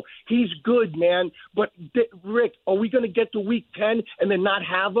Garoppolo. He's good, man. But, Rick, are we going to get to week 10 and then not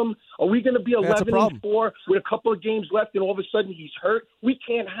have him? Are we going to be 11-4 with a couple of games left and all of a sudden he's hurt? We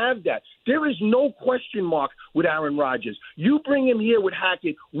can't have that. There is no question mark with Aaron Rodgers. You bring him here with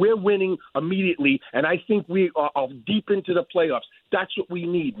Hackett, we're winning immediately, and I think we are deep into the playoffs. That's what we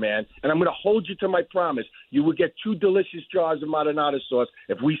need, man. And I'm going to hold you to my promise. You will get 2 delicious jars of marinara sauce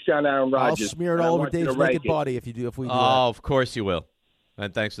if we sign Aaron Rodgers. I'll smear it all over Dave's naked body if we do that. Of course you will.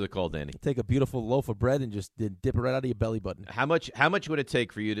 And thanks for the call, Danny. Take a beautiful loaf of bread and just dip it right out of your belly button. How much would it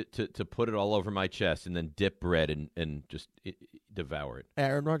take for you to put it all over my chest and then dip bread and just devour it?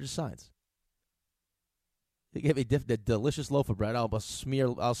 Aaron Rodgers signs. You give me a delicious loaf of bread. I'll smear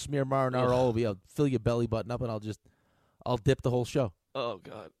marinara all over you. I'll fill your belly button up, and I'll dip the whole show. Oh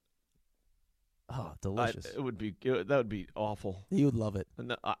God. Oh, delicious! That would be awful. You would love it.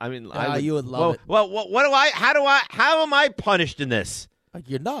 No, I mean, you would love it. Well, how am I punished in this?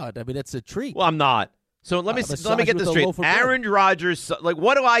 You're not. I mean, it's a treat. Well, I'm not. So let me get this straight. Aaron Rodgers,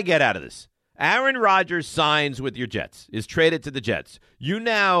 what do I get out of this? Aaron Rodgers signs with your Jets, is traded to the Jets. You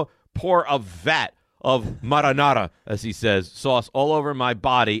now pour a vat of marinara, as he says, sauce all over my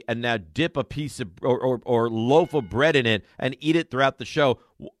body, and now dip a piece of or loaf of bread in it and eat it throughout the show.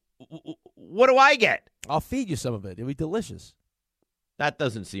 What do I get? I'll feed you some of it. It'll be delicious. This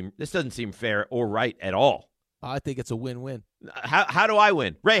doesn't seem fair or right at all. I think it's a win-win. How do I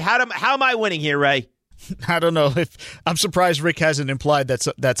win, Ray? How am I winning here, Ray? I don't know. I'm surprised Rick hasn't implied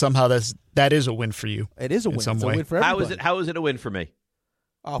that somehow that is a win for you. It is a win. Some it's way. A win for everybody. How is it a win for me?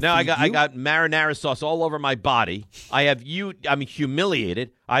 I got marinara sauce all over my body. I'm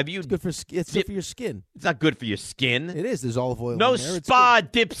humiliated. It's good for your skin. It's not good for your skin. It is. There's olive oil. No in there. spa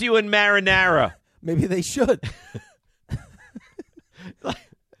dips you in marinara. Maybe they should.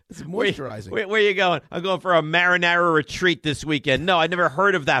 It's moisturizing. Where are you going? I'm going for a marinara retreat this weekend. No, I never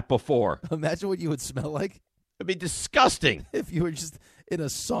heard of that before. Imagine what you would smell like. It'd be disgusting if you were just in a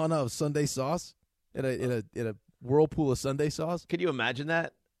sauna of Sunday sauce in a whirlpool of Sunday sauce. Can you imagine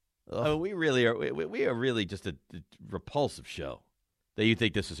that? Oh, we really are. We are really just a repulsive show. That you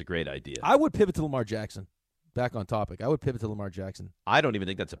think this is a great idea? I would pivot to Lamar Jackson. Back on topic, I would pivot to Lamar Jackson. I don't even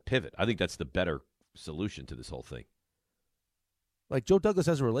think that's a pivot. I think that's the better solution to this whole thing. Like Joe Douglas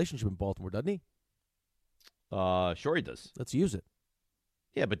has a relationship in Baltimore, doesn't he? Sure he does. Let's use it.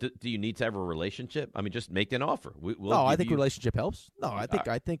 Yeah, but do you need to have a relationship? I mean, just make an offer. I think relationship helps. No, I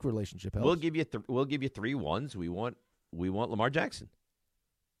think relationship helps. We'll give you 3 ones. We want Lamar Jackson.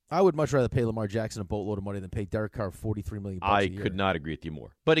 I would much rather pay Lamar Jackson a boatload of money than pay Derek Carr $43 million I a year. could not agree with you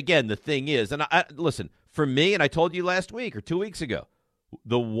more. But again, the thing is, and I listen, for me, and I told you last week or 2 weeks ago,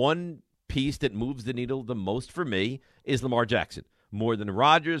 the one piece that moves the needle the most for me is Lamar Jackson. More than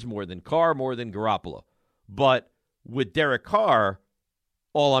Rodgers, more than Carr, more than Garoppolo. But with Derek Carr,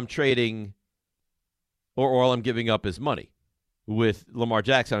 all I'm trading or all I'm giving up is money. With Lamar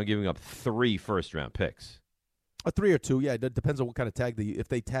Jackson, I'm giving up 3 first-round picks. 3 or 2, yeah. It depends on what kind of tag if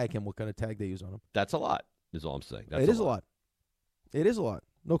they tag him, what kind of tag they use on him. That's a lot, is all I'm saying. It is a lot. It is a lot.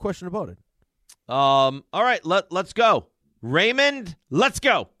 No question about it. All right, let's go. Raymond, let's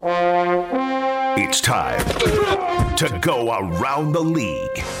go. It's time to go around the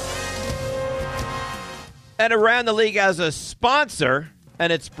league. And Around the League as a sponsor,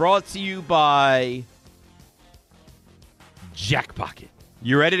 and it's brought to you by Jackpocket.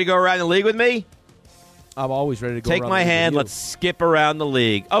 You ready to go around the league with me? I'm always ready to go Take around my the league hand. with you. Let's skip around the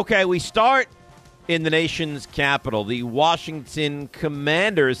league. Okay, we start in the nation's capital. The Washington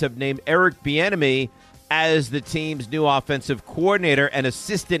Commanders have named Eric Bieniemy as the team's new offensive coordinator and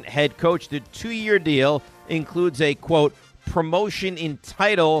assistant head coach. The 2-year deal includes a, quote, promotion in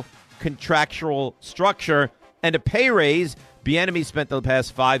title, contractual structure, and a pay raise. Bieniemy spent the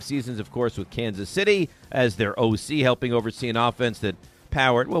past 5 seasons, of course, with Kansas City as their OC, helping oversee an offense that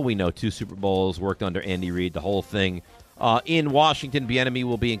powered, well, we know, 2 Super Bowls, worked under Andy Reid, the whole thing. In Washington, Bieniemy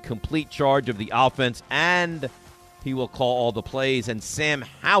will be in complete charge of the offense, and he will call all the plays, and Sam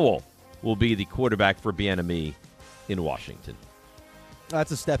Howell will be the quarterback for Bieniemy in Washington.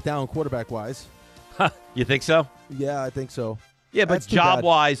 That's a step down quarterback-wise. You think so? Yeah, I think so. Yeah, but That's too bad.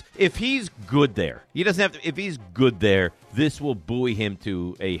 job-wise, if he's good there, he doesn't have to. If he's good there, this will buoy him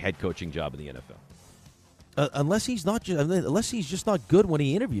to a head coaching job in the NFL. Unless he's just not good when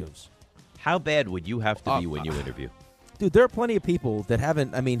he interviews. How bad would you have to be when you interview? Dude, there are plenty of people that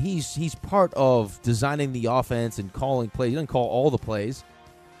haven't. I mean, he's part of designing the offense and calling plays. He doesn't call all the plays.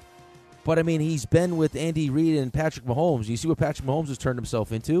 But, I mean, he's been with Andy Reid and Patrick Mahomes. You see what Patrick Mahomes has turned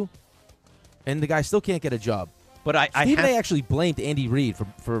himself into? And the guy still can't get a job. But Stephen A. actually blamed Andy Reid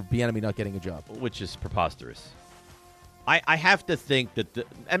for Bieniemy not getting a job. Which is preposterous. I have to think that,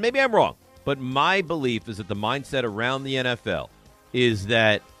 and maybe I'm wrong, but my belief is that the mindset around the NFL is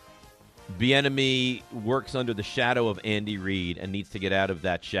that Bieniemy works under the shadow of Andy Reid and needs to get out of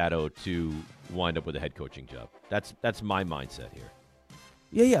that shadow to wind up with a head coaching job. That's my mindset here.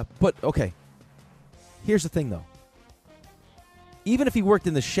 Yeah, but, okay. Here's the thing, though. Even if he worked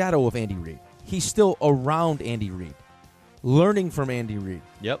in the shadow of Andy Reid, he's still around Andy Reid, learning from Andy Reid.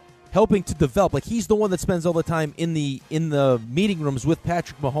 Yep. Helping to develop. Like, he's the one that spends all the time in the meeting rooms with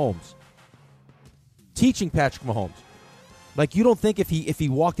Patrick Mahomes, teaching Patrick Mahomes. Like, you don't think if he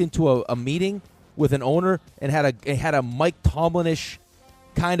walked into a meeting with an owner and had a Mike Tomlin-ish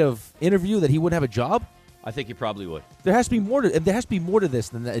kind of interview that he wouldn't have a job? I think he probably would. There has to be more to this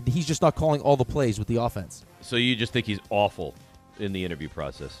than that. He's just not calling all the plays with the offense. So you just think he's awful in the interview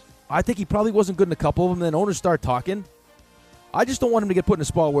process? I think he probably wasn't good in a couple of them. Then owners start talking. I just don't want him to get put in a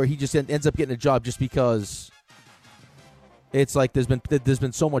spot where he just ends up getting a job just because it's like there's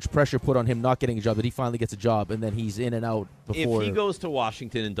been so much pressure put on him not getting a job that he finally gets a job and then he's in and out before. If he goes to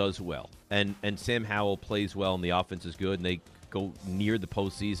Washington and does well, and Sam Howell plays well and the offense is good and they go near the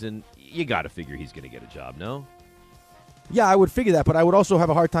postseason, you got to figure he's going to get a job, no? Yeah, I would figure that, but I would also have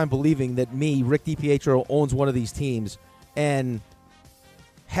a hard time believing that Rick DiPietro, owns one of these teams and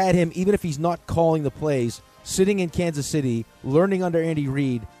had him, even if he's not calling the plays, sitting in Kansas City, learning under Andy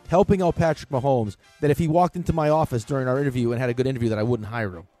Reid, helping out Patrick Mahomes, that if he walked into my office during our interview and had a good interview, that I wouldn't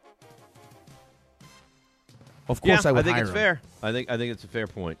hire him. Of course I would hire him. I think it's fair. I think it's a fair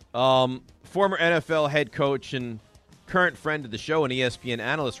point. Former NFL head coach and current friend of the show and ESPN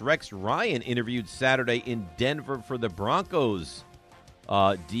analyst Rex Ryan interviewed Saturday in Denver for the Broncos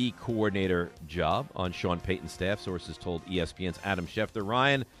D coordinator job on Sean Payton's staff. Sources told ESPN's Adam Schefter.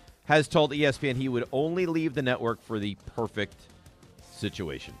 Ryan has told ESPN he would only leave the network for the perfect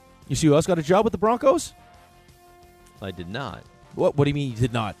situation. You see who else got a job with the Broncos? I did not. What do you mean you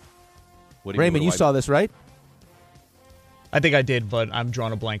did not? What do Raymond, you saw this, right? I think I did, but I'm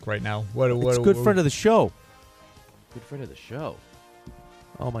drawing a blank right now. It's a good friend of the show. Good friend of the show.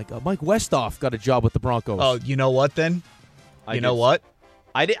 Oh, my God. Mike Westhoff got a job with the Broncos. Oh, you know what, then? You know what?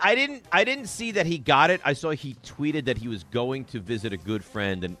 I didn't see that he got it. I saw he tweeted that he was going to visit a good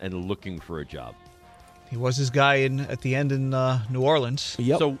friend and looking for a job. He was his guy at the end in New Orleans.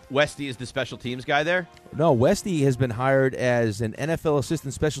 Yep. So Westy is the special teams guy there? No, Westy has been hired as an NFL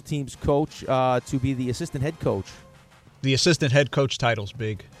assistant special teams coach to be the assistant head coach. The assistant head coach title's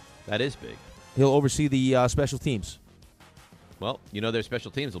big. That is big. He'll oversee the special teams. Well, their special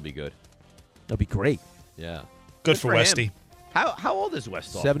teams will be good. That'll be great. Yeah. Good for Westy. Him. How old is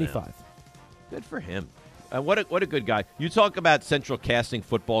Westhoff? 75. Now? Good for him. What a good guy. You talk about Central Casting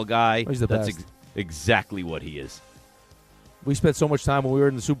football guy. He's the That's best. Exactly what he is. We spent so much time when we were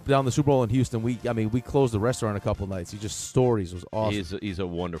down the Super Bowl in Houston. We closed the restaurant a couple nights. He just stories. It was awesome. He's a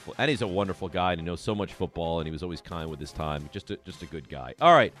wonderful guy, and he knows so much football, and he was always kind with his time. Just a good guy.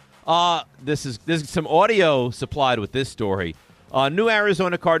 All right. This is some audio supplied with this story. New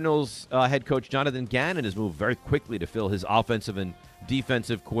Arizona Cardinals head coach Jonathan Gannon has moved very quickly to fill his offensive and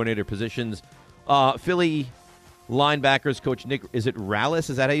defensive coordinator positions. Philly linebackers coach Nick, is it Rallis?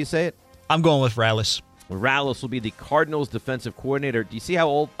 Is that how you say it? I'm going with Rallis. Rallis will be the Cardinals defensive coordinator. Do you see how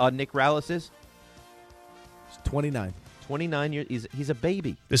old Nick Rallis is? He's 29. 29 years. He's a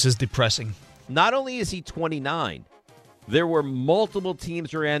baby. This is depressing. Not only is he 29, there were multiple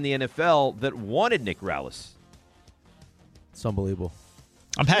teams around the NFL that wanted Nick Rallis. It's unbelievable.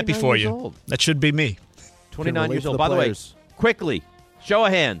 I'm happy for you. Old. That should be me. 29 years old. By the way, quickly, show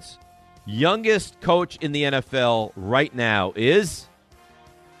of hands. Youngest coach in the NFL right now is?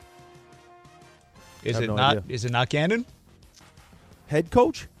 Is it not Gannon? Head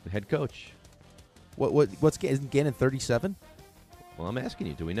coach? The head coach. Isn't Gannon 37? Well, I'm asking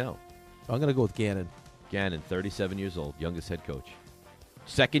you, do we know? I'm going to go with Gannon. Gannon, 37 years old, youngest head coach.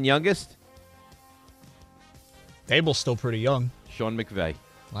 Second youngest? Abel's still pretty young. Sean McVay.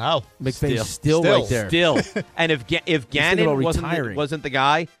 Wow. McVay's still right there. Still. And if Gannon wasn't the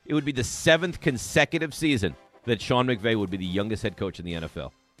guy, it would be the 7th consecutive season that Sean McVay would be the youngest head coach in the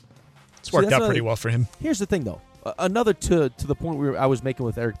NFL. It's worked out pretty well for him. Here's the thing, though. Another to the point I was making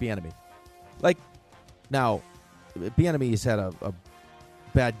with Eric Bieniemy. Now, Bieniemy's had a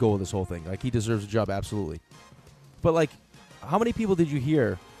bad go of this whole thing. He deserves a job, absolutely. But, how many people did you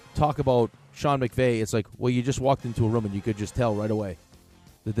hear talk about Sean McVay? It's well, you just walked into a room and you could just tell right away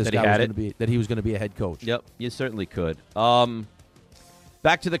that he was going to be a head coach. Yep, you certainly could.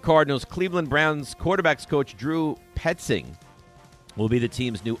 Back to the Cardinals. Cleveland Browns quarterbacks coach Drew Petzing will be the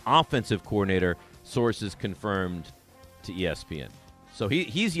team's new offensive coordinator, sources confirmed to ESPN. So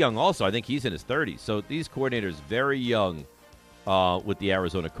he's young also. I think he's in his 30s. So these coordinators very young with the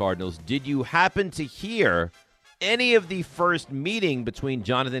Arizona Cardinals. Did you happen to hear any of the first meeting between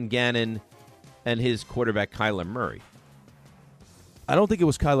Jonathan Gannon and his quarterback Kyler Murray? I don't think it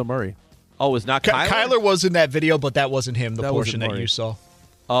was Kyler Murray. Oh, it was not Kyler? Kyler was in that video, but that wasn't him, the That portion wasn't that Murray. you saw.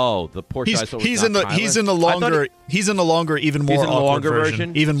 Oh, the portion I saw was he's not in the Kyler? he's in the longer even more awkward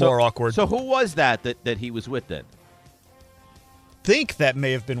version. Even more awkward. So who was that he was with then? Think that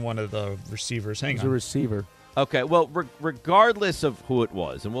may have been one of the receivers. Hang He's on. a receiver. Okay, well, regardless of who it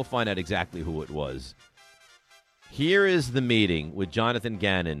was, and we'll find out exactly who it was, here is the meeting with Jonathan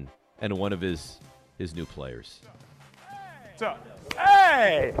Gannon and one of his new players. What's up?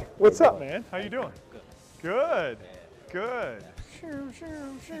 Hey! What's up, man? How you doing? Good. Good.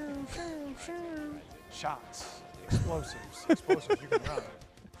 Shots. Explosives. You can run.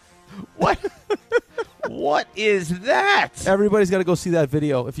 What? What is that? Everybody's got to go see that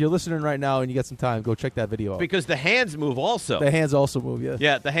video. If you're listening right now and you got some time, go check that video out. Because the hands move also. The hands also move, yeah.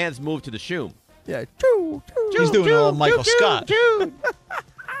 Yeah, the hands move to the shoom. Yeah. He's doing a little Michael Scott.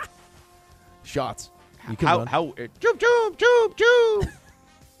 Shots. You can run.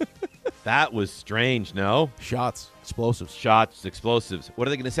 That was strange, no? Shots. Explosives. Shots, explosives. What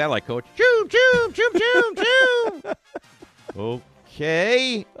are they going to sound like, Coach? Choom, choom, choom, choom, choom.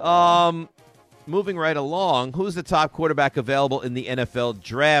 Okay. Moving right along, who's the top quarterback available in the NFL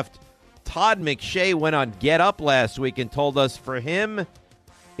draft? Todd McShay went on Get Up last week and told us for him,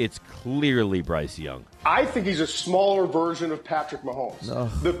 it's clearly Bryce Young. I think he's a smaller version of Patrick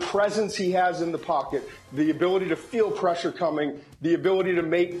Mahomes. The presence he has in the pocket, the ability to feel pressure coming, the ability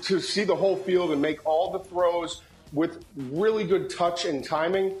to see the whole field and make all the throws with really good touch and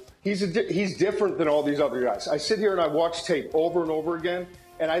timing. He's different than all these other guys. I sit here and I watch tape over and over again,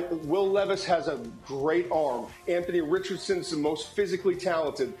 and Will Levis has a great arm. Anthony Richardson's the most physically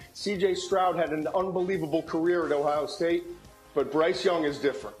talented. C.J. Stroud had an unbelievable career at Ohio State, but Bryce Young is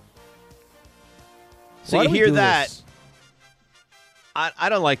different. So you hear that. I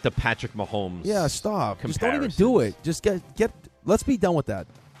don't like the Patrick Mahomes. Yeah, stop. Just don't even comparisons. do it. Just get. Let's be done with that.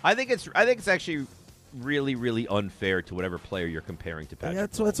 I think it's actually really, really unfair to whatever player you're comparing to Patrick. Yeah,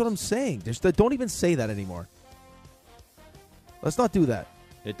 that's what I'm saying. Just don't even say that anymore. Let's not do that.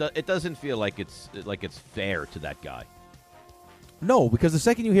 It doesn't feel like it's fair to that guy. No, because the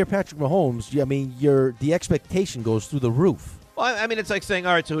second you hear Patrick Mahomes, the expectation goes through the roof. Well, I mean, it's like saying,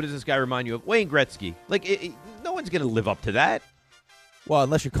 all right, so who does this guy remind you of? Wayne Gretzky. Like, no one's going to live up to that. Well,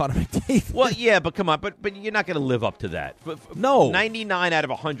 unless you're Connor McDavid. Well, yeah, but come on, but you're not going to live up to that. No, 99 out of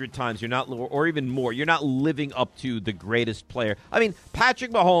 100 times you're not, or even more, you're not living up to the greatest player. I mean,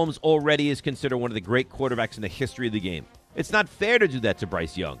 Patrick Mahomes already is considered one of the great quarterbacks in the history of the game. It's not fair to do that to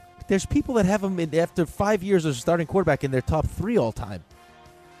Bryce Young. There's people that have him after 5 years as a starting quarterback in their top 3 all time.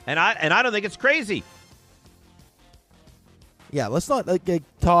 And I don't think it's crazy. Yeah, let's not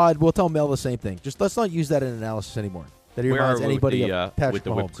Todd. We'll tell Mel the same thing. Just let's not use that in analysis anymore. That he reminds anybody of Patrick with the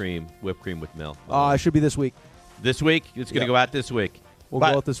Mahomes. whipped cream with Mel. It should be this week. This week? It's going to go out this week. We'll go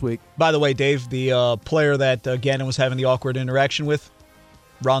out this week. By the way, Dave, the player that Gannon was having the awkward interaction with,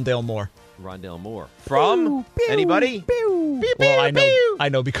 Rondale Moore. Rondale Moore. From? Anybody? Well, I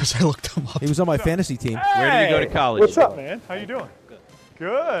know because I looked him up. He was on my fantasy team. Hey, where did he go to college? What's up, man? How you doing?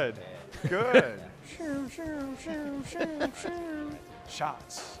 Good. Good. Shoo, shoo, shoo, shoo, shoo.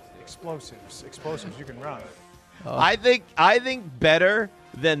 Shots. Explosives. You can run. I think better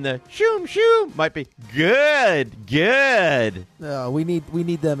than the shoom shoom might be good. We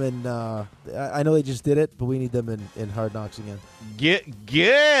need them in. I know they just did it, but we need them in Hard Knocks again. Good.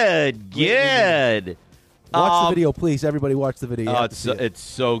 Watch the video, please. Everybody, watch the video. Oh, it's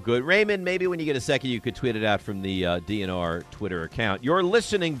so good. Raymond, maybe when you get a second, you could tweet it out from the DNR Twitter account. You're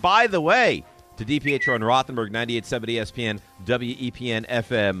listening, by the way, to DPHR on Rothenberg, 98.7 ESPN, WEPN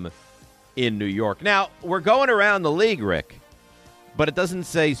FM in New York. Now, we're going around the league, Rick, but it doesn't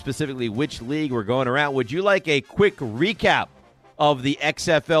say specifically which league we're going around. Would you like a quick recap of the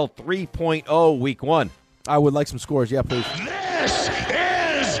XFL 3.0 Week 1? I would like some scores. Yeah, please. This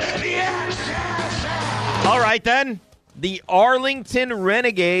is the XFL. All right, then. The Arlington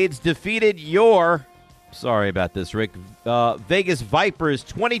Renegades defeated your, sorry about this, Rick, Vegas Vipers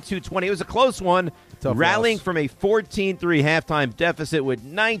 22-20. It was a close one, rallying from a 14-3 halftime deficit with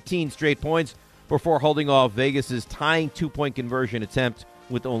 19 straight points before holding off Vegas's tying 2-point conversion attempt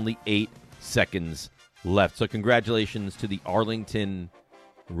with only 8 seconds left. So congratulations to the Arlington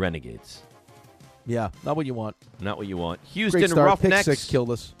Renegades. Yeah, not what you want. Not what you want. Houston Great start. Roughnecks. Pick 6 killed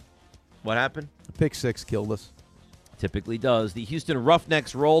us. What happened? Pick 6 killed us. Typically does. The Houston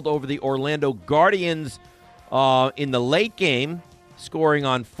Roughnecks rolled over the Orlando Guardians in the late game, scoring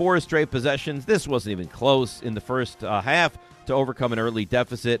on 4 straight possessions. This wasn't even close in the first half to overcome an early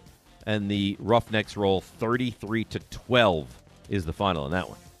deficit, and the Roughnecks roll 33-12 is the final in that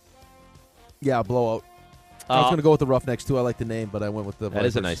one. Yeah, blowout. I was going to go with the Roughnecks, too. I like the name, but I went with the Vipers. That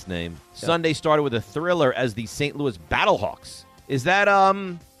is a nice name. Yeah. Sunday started with a thriller as the St. Louis Battlehawks. Is that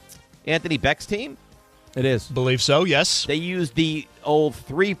Anthony Beck's team? It is. Believe so, yes. They used the old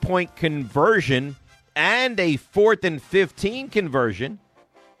 3-point conversion and a 4th and 15 conversion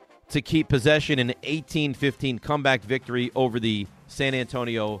to keep possession in an 18-15 comeback victory over the San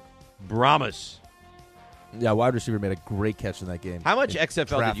Antonio Brahmas. Yeah, wide receiver made a great catch in that game. How much XFL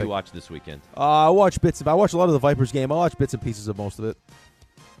traffic. did you watch this weekend? I watched I watched a lot of the Vipers game. I watched bits and pieces of most of it.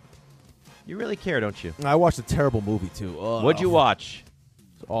 You really care, don't you? I watched a terrible movie, too. What'd you watch?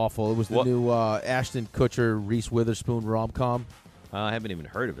 It's awful. It was the new Ashton Kutcher, Reese Witherspoon rom-com. I haven't even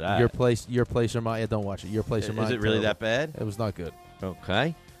heard of that. Your Place or Mine. Yeah, don't watch it. Your Place or Mine. Is it really that bad? It was not good.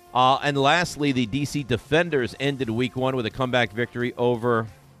 Okay. And lastly, the D.C. Defenders ended Week 1 with a comeback victory over,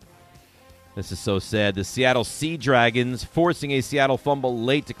 this is so sad, the Seattle Sea Dragons, forcing a Seattle fumble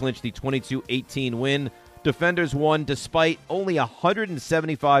late to clinch the 22-18 win. Defenders won despite only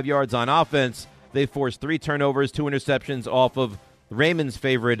 175 yards on offense. They forced 3 turnovers, 2 interceptions off of Raymond's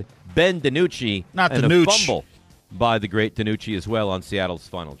favorite, Ben DiNucci. Not and DiNucci. a fumble by the great DiNucci as well on Seattle's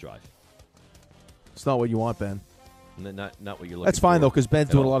final drive. It's not what you want, Ben. Not what you're looking for. That's fine, though, because Ben's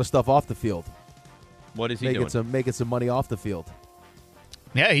doing a lot of stuff off the field. What is he doing? Making some money off the field.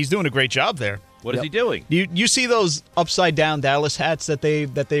 Yeah, he's doing a great job there. What is he doing? You see those upside down Dallas hats that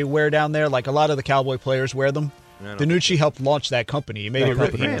they wear down there? Like a lot of the Cowboy players wear them. DiNucci helped launch that company. He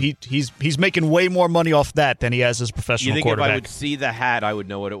made he's making way more money off that than he has as a professional quarterback. You think quarterback. if I would see the hat, I would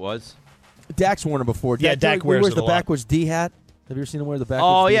know what it was? Dak's worn it before. Yeah, Dak wears it a the lot. backwards D hat. Have you ever seen him wear the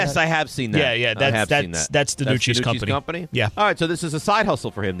backwards D hat? Yes, I have seen that. Yeah, that's DiNucci's company. Yeah. All right, so this is a side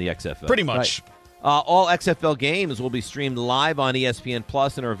hustle for him, the XFL. Pretty much. Right. All XFL games will be streamed live on ESPN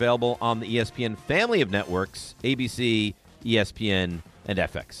Plus and are available on the ESPN family of networks, ABC, ESPN, and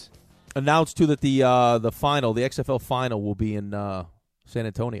FX. Announced, too, that the XFL final will be in San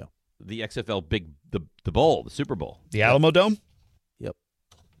Antonio. The XFL the bowl, the Super Bowl. The Alamo Dome? Yep.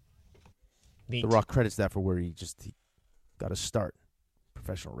 Neat. The Rock credits that for where he got to start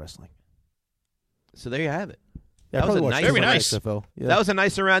professional wrestling. So there you have it. Yeah, that was a nice, very nice. XFL. Yeah. That was a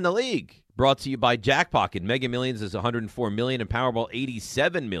nice Around the League. Brought to you by Jackpocket. Mega Millions is $104 million and Powerball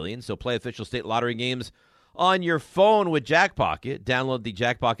 $87 million. So play official state lottery games on your phone with Jackpocket. Download the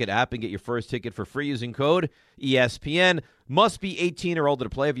Jackpocket app and get your first ticket for free using code ESPN. Must be 18 or older to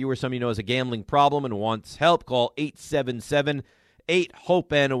play. If you or somebody you know has a gambling problem and wants help, call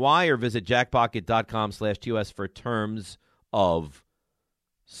 877-8-HOPE-NY or visit jackpocket.com/TOS for terms of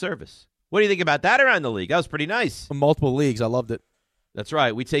service. What do you think about that Around the League? That was pretty nice. Multiple leagues. I loved it. That's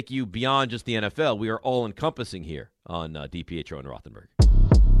right. We take you beyond just the NFL. We are all-encompassing here on DiPietro and Rothenberg.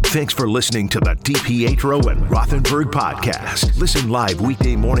 Thanks for listening to the DiPietro and Rothenberg podcast. Listen live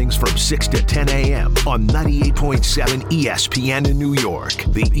weekday mornings from 6 to 10 a.m. on 98.7 ESPN in New York,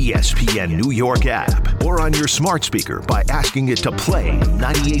 the ESPN New York app, or on your smart speaker by asking it to play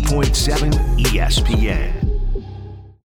 98.7 ESPN.